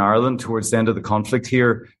Northern Ireland towards the end of the conflict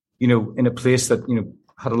here, in a place that,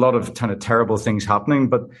 had a lot of kind of terrible things happening.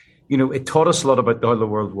 But, it taught us a lot about how the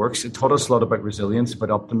world works. It taught us a lot about resilience, about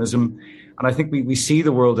optimism. And I think we see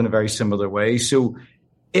the world in a very similar way. So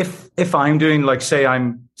if I'm doing, like, say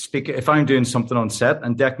if I'm doing something on set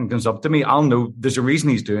and Declan comes up to me, I'll know there's a reason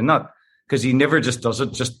he's doing that, because he never just does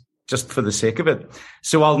it just for the sake of it.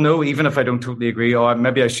 So I'll know, even if I don't totally agree,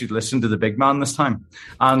 maybe I should listen to the big man this time,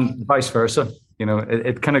 and vice versa.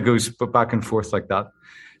 It kind of goes back and forth like that.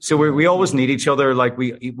 So we always need each other. Like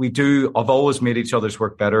we do. I've always made each other's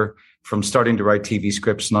work better, from starting to write TV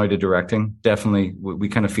scripts now to directing. Definitely, we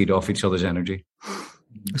kind of feed off each other's energy.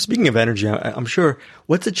 Speaking of energy, I'm sure,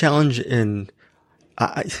 what's the challenge in,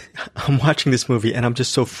 I'm watching this movie and I'm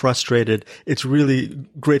just so frustrated. It's really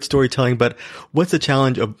great storytelling, but what's the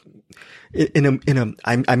challenge of,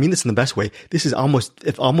 I mean this in the best way. It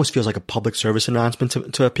almost feels like a public service announcement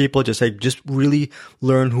to people. Just really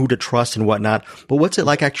learn who to trust and whatnot. But what's it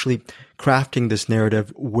like actually crafting this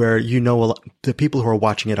narrative where, the people who are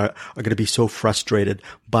watching it are going to be so frustrated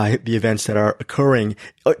by the events that are occurring,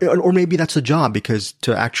 or maybe that's the job, because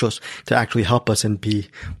to actually help us and be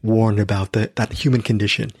warned about that human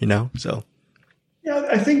condition, so. Yeah,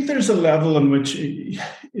 I think there's a level in which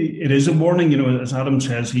it is a warning, as Adam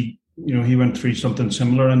says, he went through something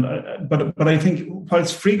similar, but I think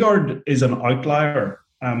whilst Freegard is an outlier,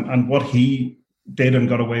 and what he did and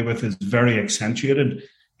got away with is very accentuated,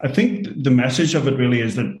 I think the message of it really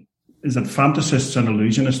is that fantasists and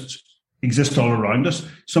illusionists exist all around us.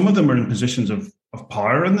 Some of them are in positions of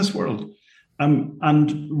power in this world,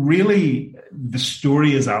 and really the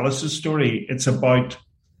story is Alice's story. It's about,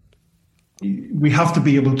 we have to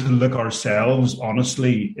be able to look ourselves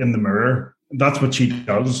honestly in the mirror. That's what she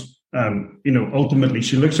does. Ultimately,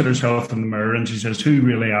 she looks at herself in the mirror and she says, "Who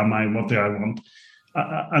really am I? What do I want?"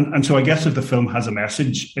 And so I guess if the film has a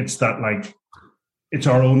message, it's that, like, it's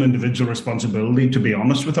our own individual responsibility to be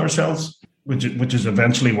honest with ourselves, which is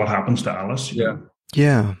eventually what happens to Alice. Yeah.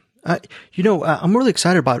 Yeah. I'm really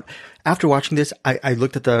excited about, after watching this, I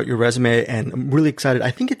looked at your resume and I'm really excited.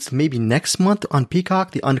 I think it's maybe next month on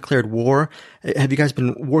Peacock, The Undeclared War. Have you guys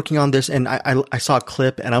been working on this? And I saw a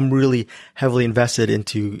clip and I'm really heavily invested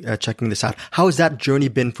into checking this out. How has that journey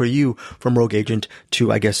been for you from Rogue Agent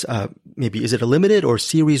to, I guess, maybe, is it a limited or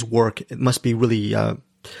series work? It must be really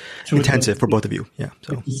intensive for both of you. Yeah.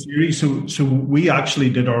 So it's a series. So we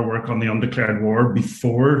actually did our work on The Undeclared War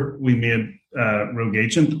before we made Rogue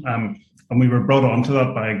Agent, and we were brought onto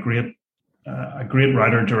that by a great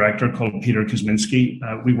writer-director called Peter Kuzminski.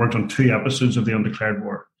 We worked on 2 episodes of The Undeclared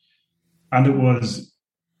War, and it was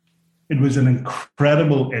an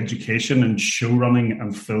incredible education in show running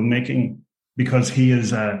and filmmaking, because he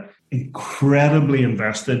is incredibly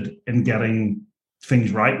invested in getting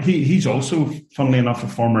things right. He's also, funnily enough, a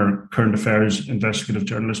former current affairs investigative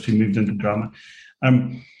journalist who moved into drama.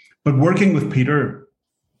 But working with Peter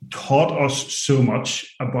taught us so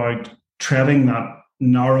much about treading that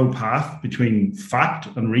narrow path between fact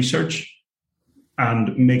and research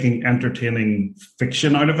and making entertaining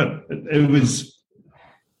fiction out of it. It was,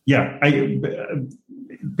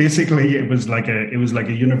 basically it was like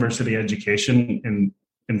a university education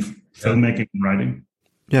in filmmaking and writing.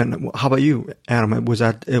 Yeah. How about you, Adam? Was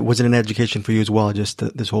it an education for you as well, just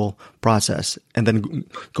this whole process, and then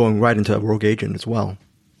going right into Rogue Agent as well?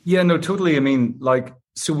 Yeah, no, totally. I mean, like,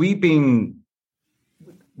 so we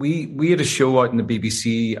had a show out in the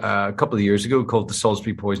BBC a couple of years ago called The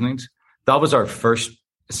Salisbury Poisonings. That was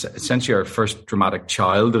essentially our first dramatic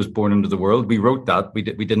child that was born into the world. We wrote that. We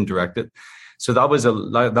didn't direct it. So that was a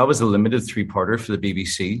limited 3-parter for the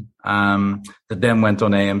BBC that then went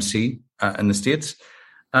on AMC in the States.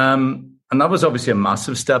 And that was obviously a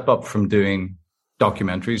massive step up from doing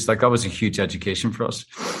documentaries. Like, that was a huge education for us.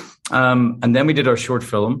 And then we did our short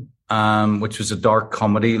film, which was a dark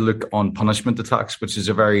comedy look on punishment attacks, which is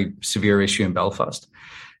a very severe issue in Belfast.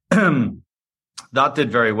 That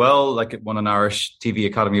did very well. Like, it won an Irish TV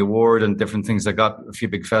Academy Award and different things like that, a few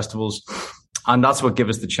big festivals. And that's what gave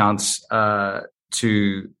us the chance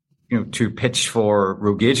to pitch for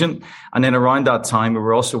Rogue Agent. And then around that time, we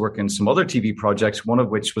were also working on some other TV projects, one of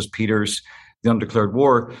which was Peter's the undeclared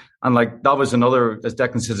war. And like, that was another, as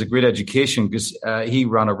Declan says, a great education, because he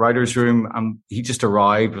ran a writer's room and he just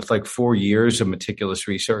arrived with like 4 years of meticulous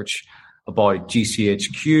research about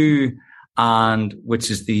GCHQ, and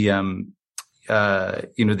which is the, the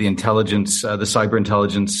intelligence, the cyber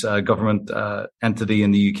intelligence government entity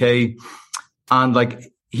in the UK. And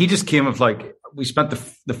like, he just came with like, we spent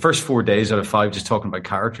the first 4 days out of 5 just talking about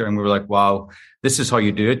character. And we were like, wow, this is how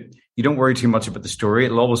you do it. You don't worry too much about the story.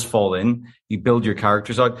 It'll always fall in. You build your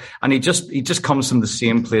characters out. And he just comes from the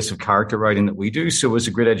same place of character writing that we do. So it was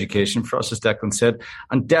a great education for us, as Declan said.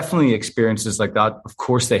 And definitely experiences like that, of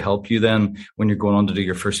course, they help you then when you're going on to do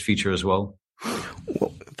your first feature as well.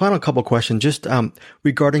 Well, final couple questions, just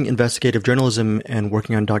regarding investigative journalism and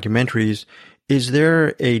working on documentaries. Is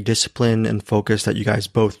there a discipline and focus that you guys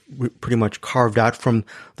both pretty much carved out from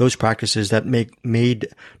those practices that made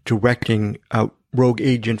directing Rogue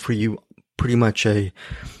Agent for you pretty much a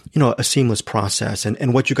seamless process,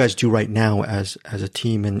 and what you guys do right now as a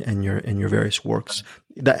team in your various works,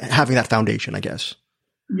 that having that foundation, I guess?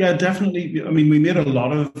 Yeah, definitely. I mean, we made a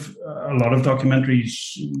lot of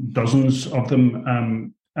documentaries, dozens of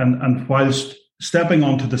them, and whilst stepping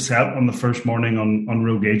onto the set on the first morning on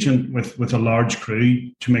Rogue Agent with a large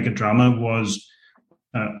crew to make a drama was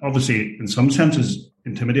obviously, in some senses,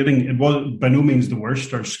 intimidating. It was by no means the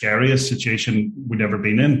worst or scariest situation we'd ever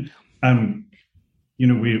been in.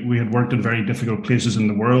 We had worked in very difficult places in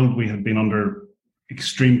the world. We had been under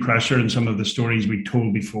extreme pressure in some of the stories we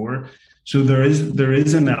told before. So there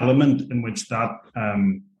is an element in which that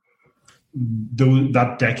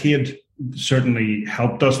decade certainly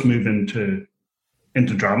helped us move into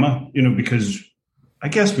drama, because I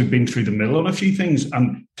guess we've been through the middle on a few things,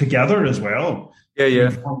 and together as well.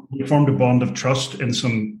 Yeah. We formed a bond of trust in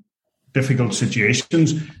some difficult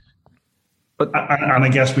situations. And I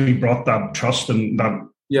guess we brought that trust and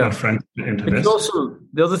that friendship into this. Also,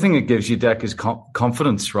 the other thing it gives you, Dec, is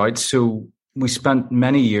confidence, right? So we spent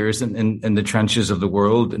many years in the trenches of the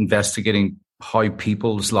world investigating how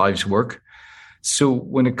people's lives work. So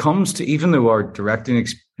when it comes to, even though our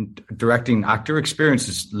directing actor experience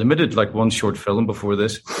is limited, like one short film before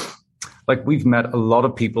this, like we've met a lot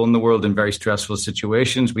of people in the world in very stressful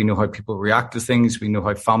situations. We know how people react to things. We know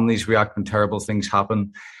how families react when terrible things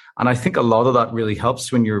happen. And I think a lot of that really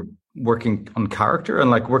helps when you're working on character,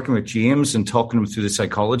 and like working with James and talking to him through the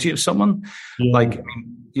psychology of someone. Yeah. Like,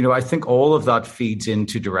 I think all of that feeds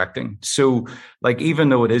into directing. So like, even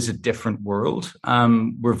though it is a different world,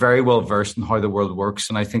 we're very well versed in how the world works.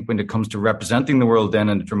 And I think when it comes to representing the world then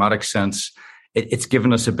in a dramatic sense, it's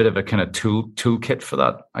given us a bit of a kind of toolkit for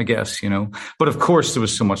that, I guess, But of course, there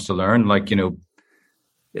was so much to learn. Like, there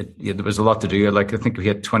was a lot to do. Like, I think we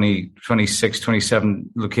had 26, 27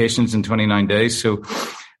 locations in 29 days. So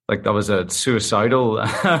like, that was a suicidal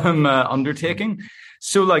undertaking.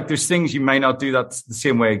 So like, there's things you might not do that the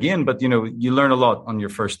same way again, but you learn a lot on your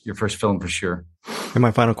first film for sure. And my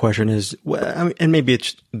final question is, and maybe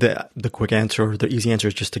it's the quick answer or the easy answer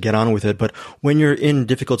is just to get on with it. But when you're in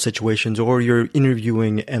difficult situations or you're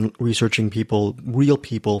interviewing and researching people, real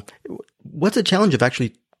people, what's the challenge of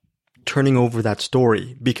actually turning over that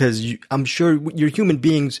story? Because I'm sure you're human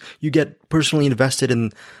beings, you get personally invested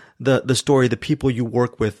in the story, the people you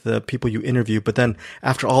work with, the people you interview. But then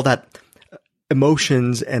after all that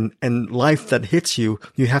emotions and life that hits you,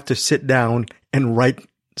 you have to sit down and write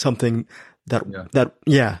something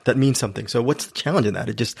that means something. So what's the challenge in that?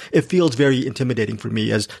 It feels very intimidating for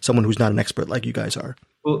me as someone who's not an expert like you guys are.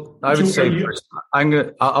 Well, I would say first,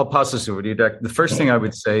 I'll pass this over to you, Dec. The first thing I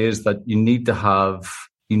would say is that you need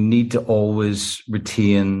to always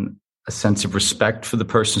retain a sense of respect for the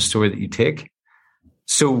person's story that you take.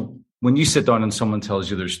 So when you sit down and someone tells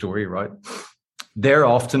you their story, right, they're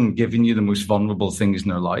often giving you the most vulnerable things in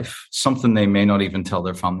their life, something they may not even tell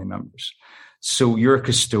their family members. So you're a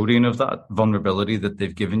custodian of that vulnerability that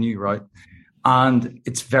they've given you, right? And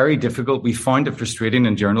it's very difficult. We find it frustrating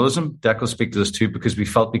in journalism. Dec will speak to this too, because we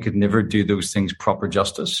felt we could never do those things proper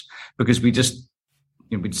justice, because we just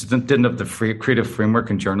didn't have the creative framework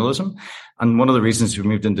in journalism. And one of the reasons we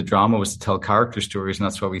moved into drama was to tell character stories, and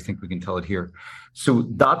that's why we think we can tell it here. So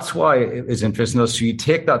that's why it is interesting to us. So you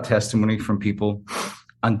take that testimony from people,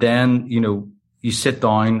 and then, you sit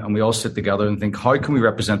down and we all sit together and think, how can we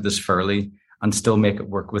represent this fairly and still make it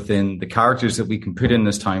work within the characters that we can put in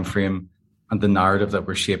this time frame and the narrative that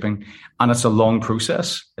we're shaping? And it's a long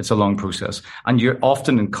process. And you're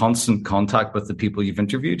often in constant contact with the people you've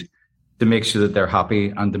interviewed to make sure that they're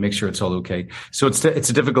happy and to make sure it's all okay. So it's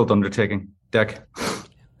a difficult undertaking. Dec?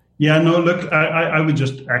 Yeah, no, look, I would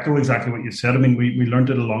just echo exactly what you said. I mean, we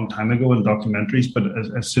learned it a long time ago in documentaries, but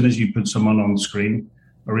as soon as you put someone on screen,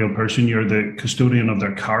 a real person. You're the custodian of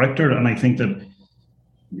their character. And I think that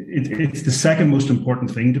it's the second most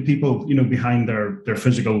important thing to people, behind their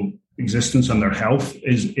physical existence and their health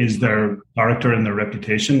is their character and their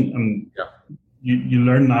reputation. And you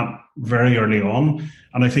learn that very early on.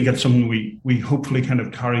 And I think it's something we hopefully kind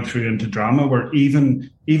of carry through into drama, where even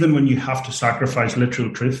when you have to sacrifice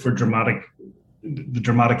literal truth for the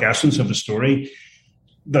dramatic essence of the story,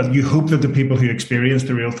 that you hope that the people who experience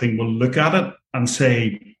the real thing will look at it and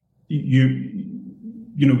say, you've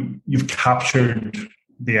captured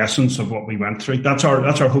the essence of what we went through. That's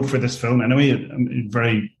our hope for this film anyway.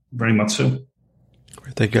 Very, very much so.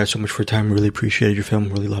 Thank you guys so much for your time. Really appreciated your film.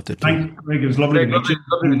 Really loved it. Thank you, Greg. It was lovely to meet you.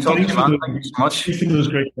 Lovely to talk to you, man. Thank you so much. Thank you for those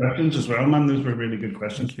great questions as well, man. Those were really good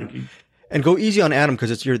questions. Thank you. And go easy on Adam,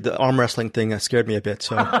 because the arm wrestling thing scared me a bit.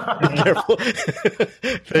 So be careful.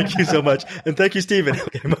 Thank you so much. And thank you, Stephen.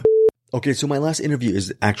 Okay, so my last interview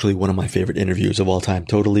is actually one of my favorite interviews of all time.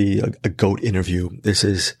 Totally a GOAT interview. This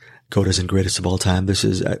is GOAT as in greatest of all time. This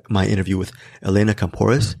is my interview with Elena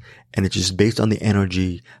Kampouris, and it's just based on the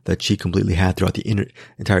energy that she completely had throughout the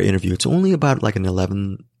entire interview. It's only about like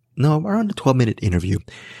around a 12-minute interview,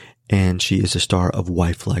 and she is a star of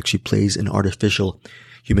Wifelike. She plays an artificial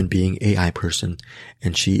human being, AI person,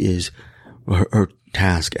 and she is, her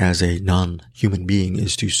task as a non-human being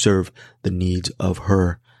is to serve the needs of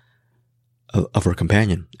her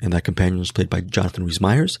companion. And that companion is played by Jonathan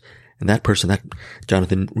Rhys-Meyers. And that person, that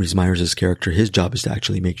Jonathan Rhys-Meyers' character, his job is to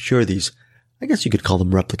actually make sure these, I guess you could call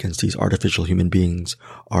them replicants, these artificial human beings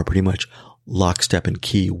are pretty much lockstep and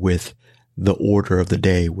key with the order of the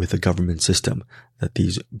day, with the government system, that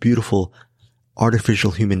these beautiful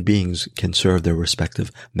artificial human beings can serve their respective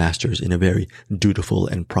masters in a very dutiful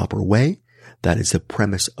and proper way. That is the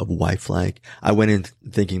premise of Wifelike. I went in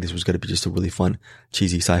thinking this was going to be just a really fun,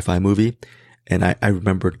 cheesy sci-fi movie. And I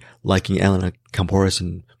remembered liking Elena Kampouris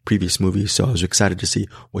in previous movies, so I was excited to see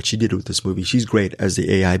what she did with this movie. She's great as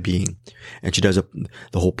the AI being, and she does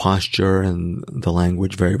the whole posture and the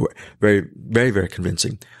language very, very, very, very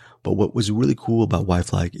convincing. But what was really cool about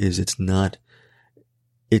Wifelike is it's not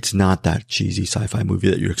that cheesy sci-fi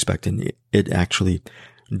movie that you're expecting. It actually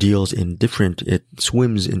deals it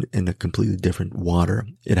swims in a completely different water.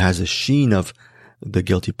 It has a sheen of the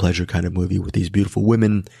guilty pleasure kind of movie with these beautiful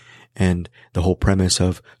women and the whole premise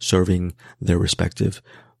of serving their respective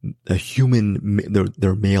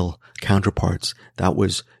their male counterparts.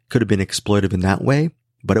 Could have been exploitive in that way,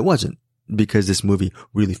 but it wasn't, because this movie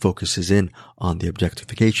really focuses in on the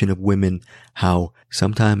objectification of women, how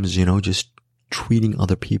sometimes, just treating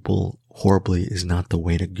other people horribly is not the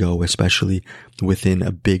way to go, especially within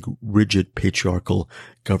a big, rigid, patriarchal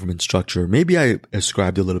government structure. Maybe I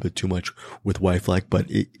ascribed a little bit too much with Wifelike, but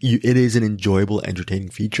it is an enjoyable, entertaining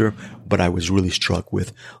feature. But I was really struck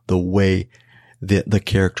with the way the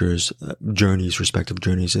characters' respective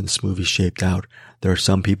journeys in this movie shaped out. There are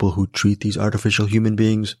some people who treat these artificial human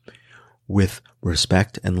beings with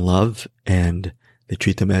respect and love, and they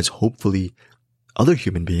treat them as hopefully other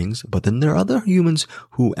human beings, but then there are other humans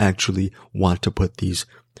who actually want to put these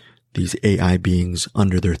AI beings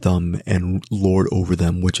under their thumb and lord over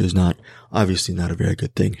them, which is obviously not a very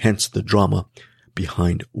good thing. Hence the drama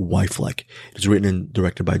behind Wifelike. It's written and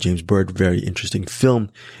directed by James Bird. Very interesting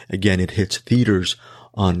film. Again, it hits theaters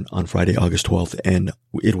on Friday, August 12th, and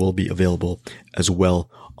it will be available as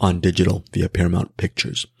well on digital via Paramount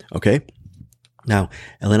Pictures. Okay? Now,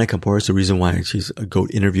 Elena Kampouris, the reason why she's a GOAT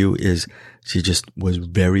interview is she just was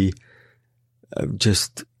very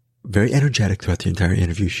energetic throughout the entire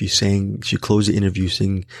interview. She closed the interview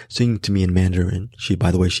singing to me in Mandarin. By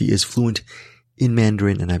the way, she is fluent in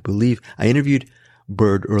Mandarin, and I believe I interviewed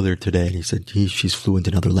Bird earlier today, and he said she's fluent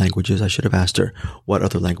in other languages. I should have asked her what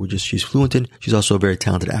other languages she's fluent in. She's also a very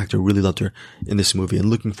talented actor. Really loved her in this movie, and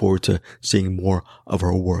looking forward to seeing more of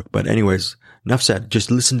her work. But anyways, enough said. Just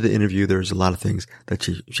listen to the interview. There's a lot of things that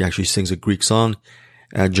she actually sings a Greek song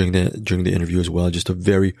during the interview as well. Just a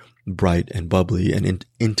very bright and bubbly and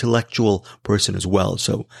intellectual person as well.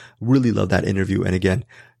 So really love that interview. And again,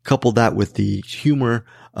 couple that with the humor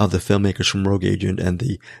of the filmmakers from Rogue Agent and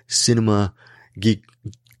the cinema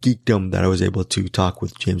geekdom that I was able to talk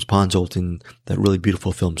with James Ponsoldt in that really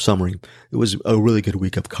beautiful film Summering. It was a really good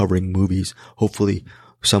week of covering movies. Hopefully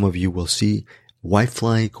some of you will see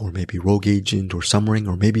Wifelike or maybe Rogue Agent or Summering,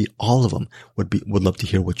 or maybe all of them. Would love to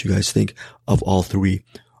hear what you guys think of all three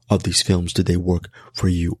of these films. Did they work for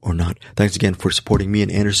you or not? Thanks again for supporting me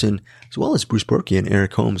and Anderson, as well as Bruce Berkey and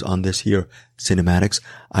Eric Holmes on this here Cinematics.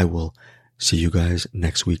 I will see you guys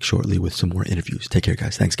next week shortly with some more interviews. Take care,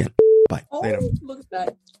 guys. Thanks again. Bye. Oh, Later. look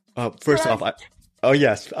at that. First off, Oh,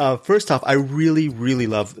 yes. First off, I really, really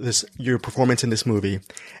love your performance in this movie.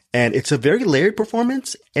 And it's a very layered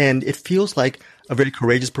performance, and it feels like a very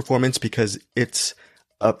courageous performance because it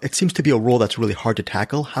seems to be a role that's really hard to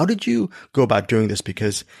tackle. How did you go about doing this?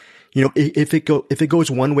 Because, if it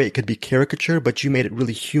goes one way, it could be caricature, but you made it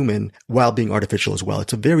really human while being artificial as well.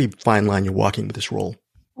 It's a very fine line you're walking with this role.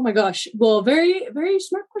 Oh my gosh. Well, very, very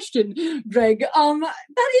smart question, Greg.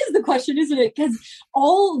 That is the question, isn't it? Because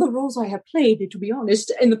all the roles I have played, to be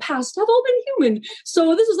honest, in the past have all been human.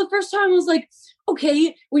 So this was the first time I was like,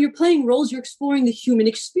 okay, when you're playing roles, you're exploring the human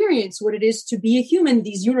experience, what it is to be a human,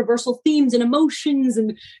 these universal themes and emotions.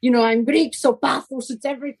 And, I'm Greek, so pathos, it's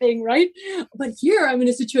everything, right? But here I'm in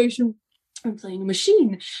a situation I'm playing a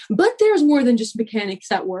machine. But there's more than just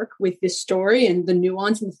mechanics at work with this story and the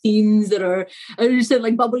nuance and themes that are, as you said,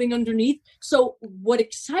 like bubbling underneath. So what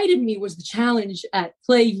excited me was the challenge at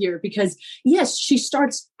play here, because yes, she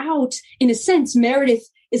starts out, in a sense, Meredith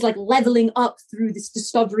is like leveling up through this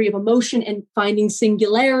discovery of emotion and finding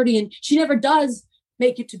singularity. And she never does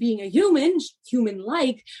make it to being a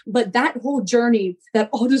human-like, but that whole journey, that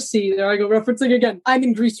odyssey, there I go referencing again. I'm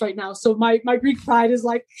in Greece right now, so my Greek pride is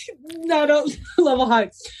like, no, level high.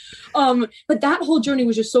 But that whole journey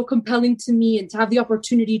was just so compelling to me, and to have the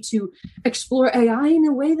opportunity to explore AI in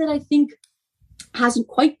a way that I think hasn't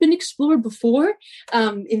quite been explored before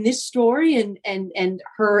in this story, and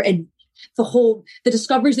her and the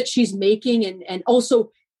discoveries that she's making, and also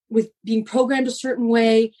with being programmed a certain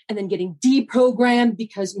way and then getting deprogrammed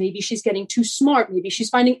because maybe she's getting too smart. Maybe she's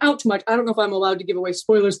finding out too much. I don't know if I'm allowed to give away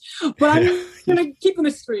spoilers, but I'm going to keep a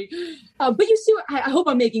mystery. But you see, I hope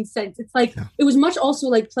I'm making sense. It's like, it was much also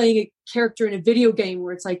like playing a character in a video game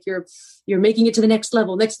where it's like you're making it to the next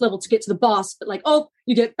level to get to the boss, but like, oh,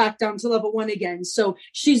 you get back down to level 1 again. So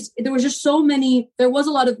there was just there was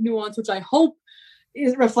a lot of nuance, which I hope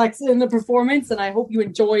it reflects in the performance, and I hope you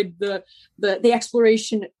enjoyed the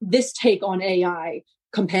exploration, this take on AI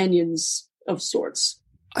companions of sorts.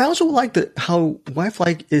 I also like how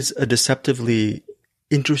Wifelike is a deceptively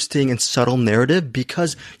interesting and subtle narrative,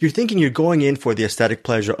 because you're thinking you're going in for the aesthetic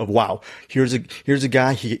pleasure of, wow, here's a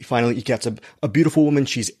guy, he finally gets a beautiful woman,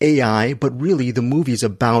 she's AI, but really the movie's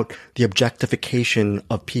about the objectification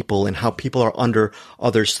of people and how people are under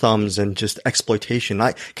others' thumbs and just exploitation.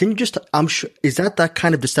 I'm sure, is that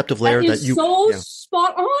kind of deceptive layer that you...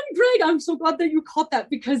 Spot on, Greg. I'm so glad that you caught that,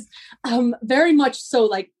 because very much so,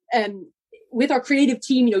 like, with our creative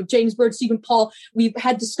team, James Bird, Stephen Paul, we've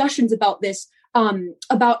had discussions about this,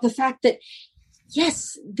 about the fact that,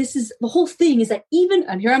 yes, this is the whole thing, is that even,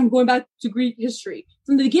 and here I'm going back to Greek history,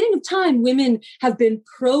 from the beginning of time, women have been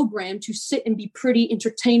programmed to sit and be pretty,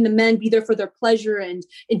 entertain the men, be there for their pleasure and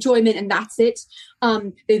enjoyment, and that's it.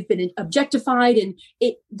 They've been objectified, and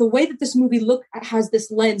the way that this movie has this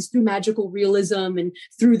lens through magical realism and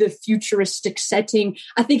through the futuristic setting,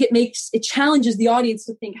 I think it challenges the audience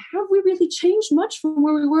to think, have we really changed much from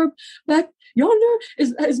where we were back yonder?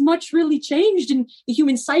 Is much really changed in the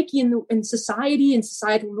human psyche and society and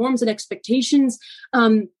societal norms and expectations?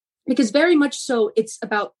 Because very much so, it's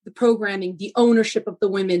about the programming, the ownership of the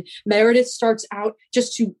women. Meredith starts out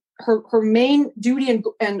just to her main duty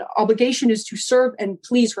and obligation is to serve and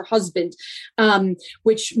please her husband,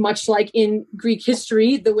 which, much like in Greek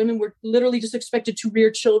history, the women were literally just expected to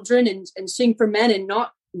rear children and sing for men and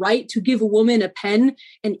not write. To give a woman a pen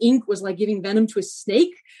and ink was like giving venom to a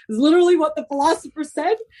snake. It's literally what the philosopher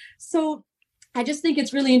said. So I just think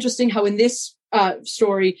it's really interesting how in this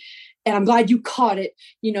story, and I'm glad you caught it,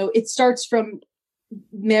 it starts from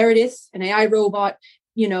Meredith, an AI robot,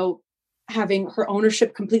 having her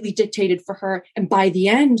ownership completely dictated for her. And by the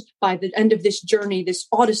end of this journey, this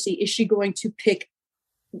odyssey, is she going to pick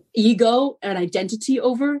ego and identity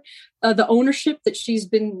over the ownership that she's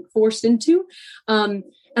been forced into?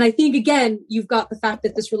 And I think, again, you've got the fact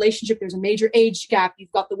that this relationship, there's a major age gap.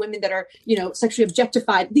 You've got the women that are, sexually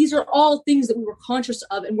objectified. These are all things that we were conscious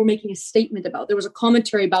of and we're making a statement about. There was a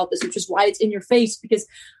commentary about this, which is why it's in your face, because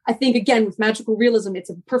I think, again, with magical realism, it's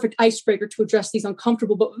a perfect icebreaker to address these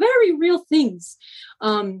uncomfortable but very real things.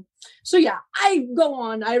 So yeah, I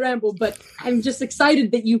ramble, but I'm just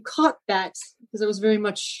excited that you caught that, because it was very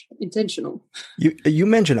much intentional. You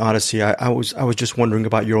mentioned Odyssey. I was just wondering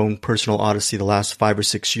about your own personal Odyssey the last 5 or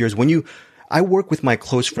 6 years. I work with my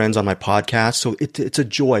close friends on my podcast, so it's a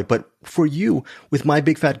joy. But for you, with My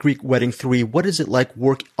Big Fat Greek Wedding 3, what is it like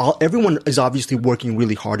everyone is obviously working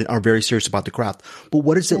really hard and are very serious about the craft. But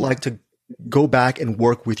what is it like to go back and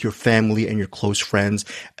work with your family and your close friends?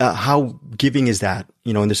 How giving is that,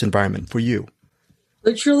 in this environment for you?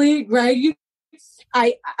 Literally, Greg,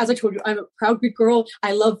 as I told you, I'm a proud Greek girl.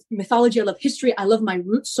 I love mythology. I love history. I love my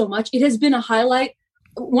roots so much. It has been a highlight.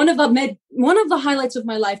 One of the highlights of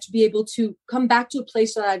my life to be able to come back to a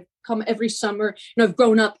place that I've come every summer. I've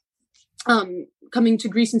grown up coming to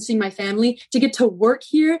Greece and seeing my family, to get to work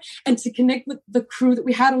here and to connect with the crew that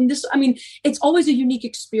we had on this. I mean, it's always a unique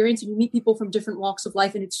experience, and you meet people from different walks of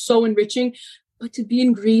life, and it's so enriching. But to be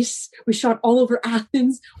in Greece, we shot all over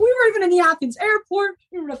Athens. We were even in the Athens airport.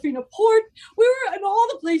 We were in Athena port. We were in all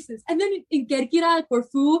the places. And then in Kerkira,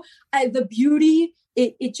 Corfu, the beauty,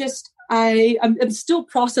 I'm still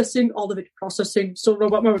processing all of it. So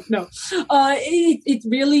robot mode. No, it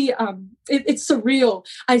really, it's surreal.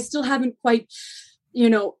 I still haven't quite,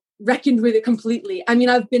 reckoned with it completely. I mean,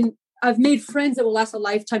 I've made friends that will last a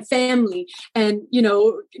lifetime, family, and,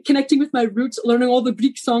 connecting with my roots, learning all the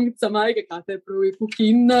Greek songs.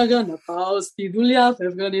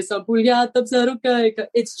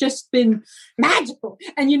 It's just been magical.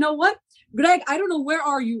 And you know what? Greg, I don't know, where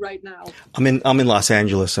are you right now? I'm in Los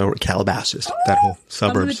Angeles or Calabasas, that whole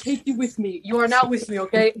suburbs. I'm going to take you with me. You are now with me,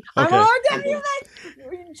 okay?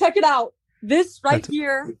 Check it out. This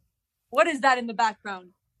here. What is that in the background?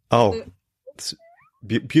 Oh, it's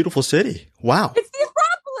beautiful city. Wow. It's the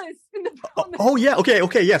Acropolis. Oh yeah.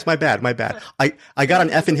 Okay. Yes, my bad. I got an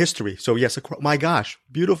F in history. So yes, my gosh,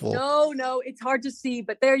 beautiful. No, it's hard to see,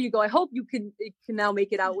 but there you go. I hope you can now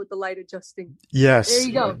make it out with the light adjusting. Yes. There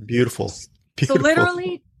you go. Beautiful. So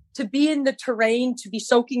literally, to be in the terrain, to be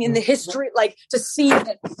soaking in the history, like to see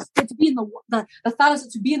that, to be in the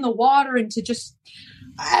thousands, to be in the water, and to just,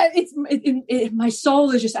 my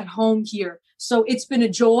soul is just at home here. So it's been a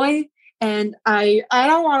joy, and I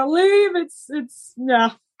don't want to leave.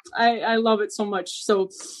 I love it so much. So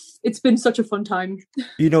it's been such a fun time.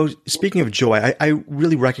 Speaking of joy, I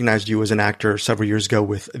really recognized you as an actor several years ago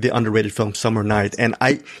with the underrated film Summer Night. And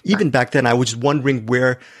even back then, I was just wondering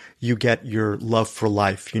where you get your love for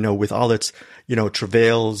life, with all its,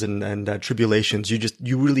 travails and tribulations.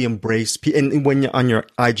 You really embrace, and when you're on your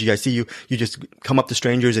IG, I see you just come up to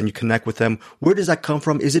strangers and you connect with them. Where does that come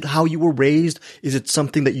from? Is it how you were raised? Is it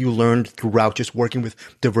something that you learned throughout just working with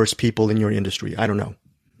diverse people in your industry? I don't know.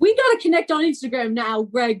 We got to connect on Instagram now,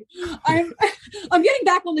 Greg. I'm getting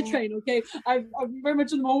back on the train, okay? I'm very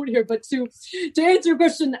much in the moment here, but to answer your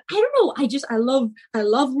question, I don't know. I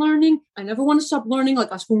love learning. I never want to stop learning, like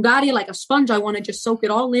a spongaria, like a sponge. I want to just soak it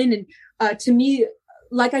all in. And to me,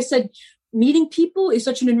 like I said, meeting people is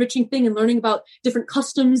such an enriching thing, and learning about different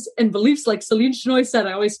customs and beliefs. Like Celine Chenoy said,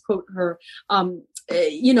 I always quote her,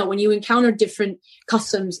 when you encounter different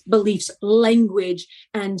customs, beliefs, language,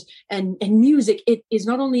 and music, it is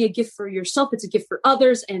not only a gift for yourself, it's a gift for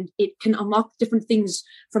others, and it can unlock different things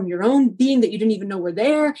from your own being that you didn't even know were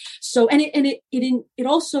there. So, and it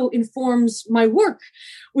also informs my work,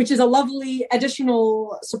 which is a lovely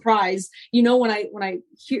additional surprise. When I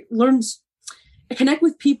connect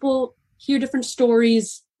with people, hear different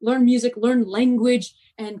stories, learn music, learn language,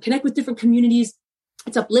 and connect with different communities.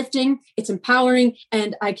 It's uplifting, it's empowering,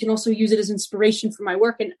 and I can also use it as inspiration for my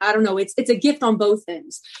work. And I don't know, it's a gift on both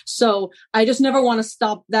ends. So I just never want to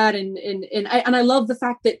stop that. And I love the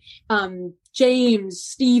fact that James,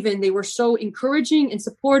 Stephen, they were so encouraging and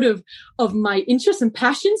supportive of my interests and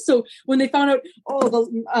passions. So when they found out,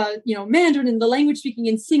 Mandarin and the language speaking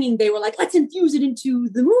and singing, they were like, let's infuse it into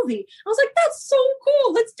the movie. I was like, that's so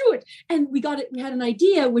cool. Let's do it. And we got it. We had an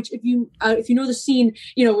idea, which if you know the scene,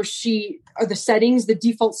 where the settings, the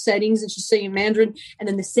default settings, and she's saying Mandarin, and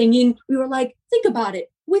then the singing, we were like, think about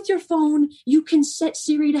it. With your phone, you can set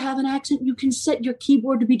Siri to have an accent. You can set your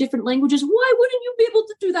keyboard to be different languages. Why wouldn't you be able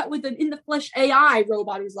to do that with an in-the-flesh AI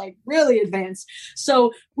robot who's like really advanced?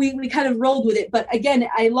 So we kind of rolled with it. But again,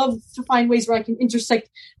 I love to find ways where I can intersect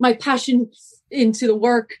my passion into the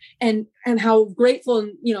work, and how grateful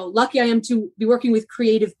and lucky I am to be working with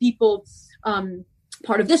creative people,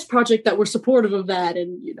 part of this project that were supportive of that,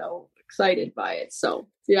 and excited by it. So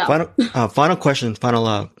yeah. Final question,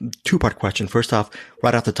 two-part question. First off,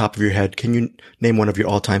 right off the top of your head, can you name one of your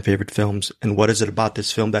all-time favorite films, and what is it about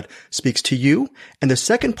this film that speaks to you? And the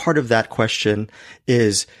second part of that question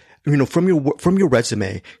is, from your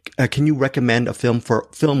resume, can you recommend a film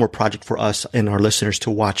or project for us and our listeners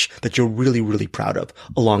to watch that you're really, really proud of,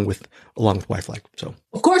 along with Wifelike? So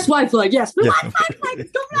of course, Wifelike, yes. Wifelike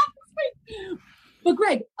is coming out this week. But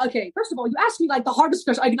Greg, okay, first of all, you asked me like the hardest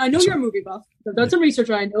question. I know you're a movie buff. I've done some research.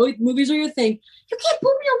 I know movies are your thing. You can't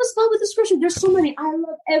put me on the spot with this question. There's so many. I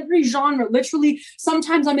love every genre. Literally,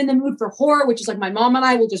 sometimes I'm in the mood for horror, which is like my mom and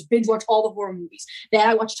I will just binge watch all the horror movies. Then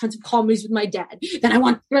I watch tons of comedies with my dad. Then I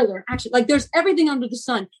want thriller. Actually, like there's everything under the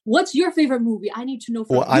sun. What's your favorite movie? I need to know.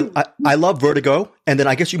 I love Vertigo, and then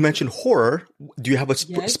I guess you mentioned horror. Do you have a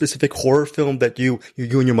specific horror film that you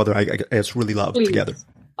and your mother I guess really love together?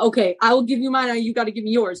 Okay, I will give you mine. You got to give me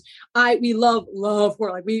yours. We love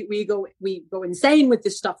horror. Like we go insane with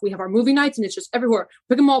this stuff. We have our movie nights, and it's just every horror.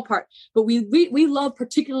 Pick them all apart. But we love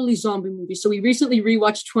particularly zombie movies. So we recently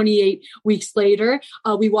rewatched 28 Weeks Later.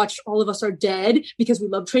 We watched All of Us Are Dead because we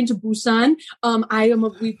love Train to Busan.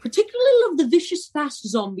 We particularly love the vicious, fast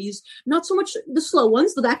zombies. Not so much the slow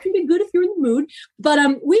ones, though that can be good if you're in the mood. But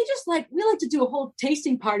we like to do a whole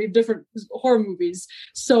tasting party of different horror movies.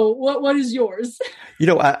 So what is yours? You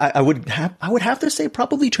know, I would have to say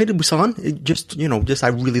probably Train to Busan. I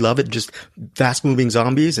really love it. Just fast moving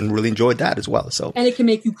zombies, and really enjoyed that as well. So, and it can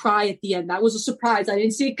make you cry at the end. That was a surprise. I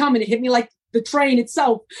didn't see it coming. It hit me like the train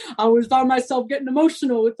itself. I found myself getting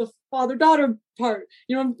emotional with the father-daughter part.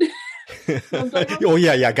 You know. Oh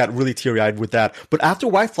yeah, I got really teary-eyed with that. But after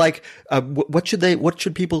Wifelike, what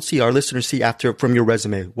should people see? Our listeners see after from your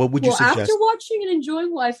resume. What would you suggest? After watching and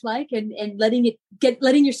enjoying Wifelike and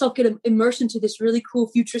letting yourself get immersed into this really cool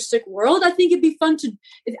futuristic world, I think it'd be fun to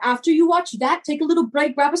after you watch that, take a little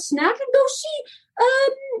break, grab a snack, and go see.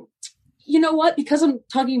 You know what? Because I'm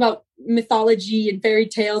talking about mythology and fairy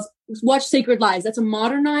tales, watch Sacred Lies. That's a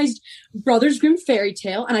modernized Brothers Grimm fairy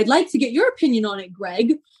tale, and I'd like to get your opinion on it,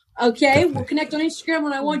 Greg. Okay, we'll connect on Instagram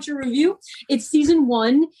when I want your review. It's season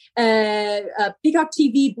 1, Peacock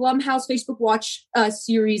TV, Blumhouse, Facebook Watch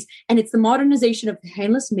series, and it's the modernization of The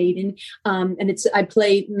Handless Maiden. And I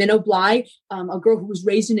play Minnow Bly, a girl who was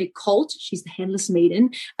raised in a cult. She's the Handless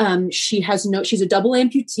Maiden. She's a double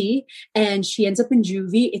amputee, and she ends up in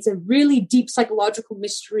juvie. It's a really deep psychological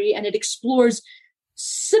mystery, and it explores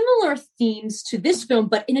similar themes to this film,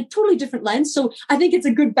 but in a totally different lens. So I think it's a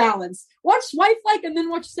good balance. Watch Wifelike and then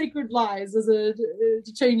watch Sacred Lies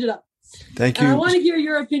to change it up. Thank you. And I want to hear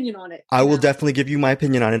your opinion on it. I will definitely give you my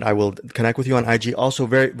opinion on it. I will connect with you on IG. Also,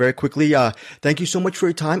 very, very quickly, thank you so much for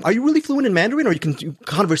your time. Are you really fluent in Mandarin, or you can do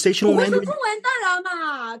conversational Mandarin?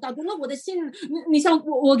 打动了我的心。你像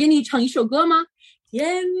我给你唱一首歌吗？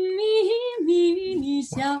甜蜜蜜，你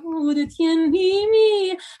笑得甜蜜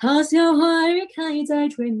蜜，好小花儿开在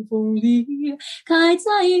春风里，开在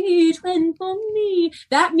春风里。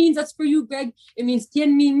That means that's for you, Greg. It means 甜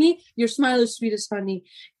蜜蜜. Your smile is sweet as honey.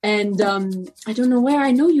 And I don't know where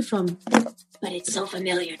I know you from, but it's so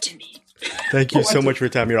familiar to me. Thank you so much for your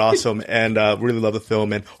time. You're awesome, and really love the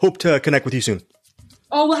film, and hope to connect with you soon.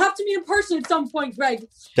 Oh, we'll have to meet in person at some point, Greg.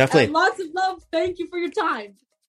 Definitely. Lots of love. Thank you for your time.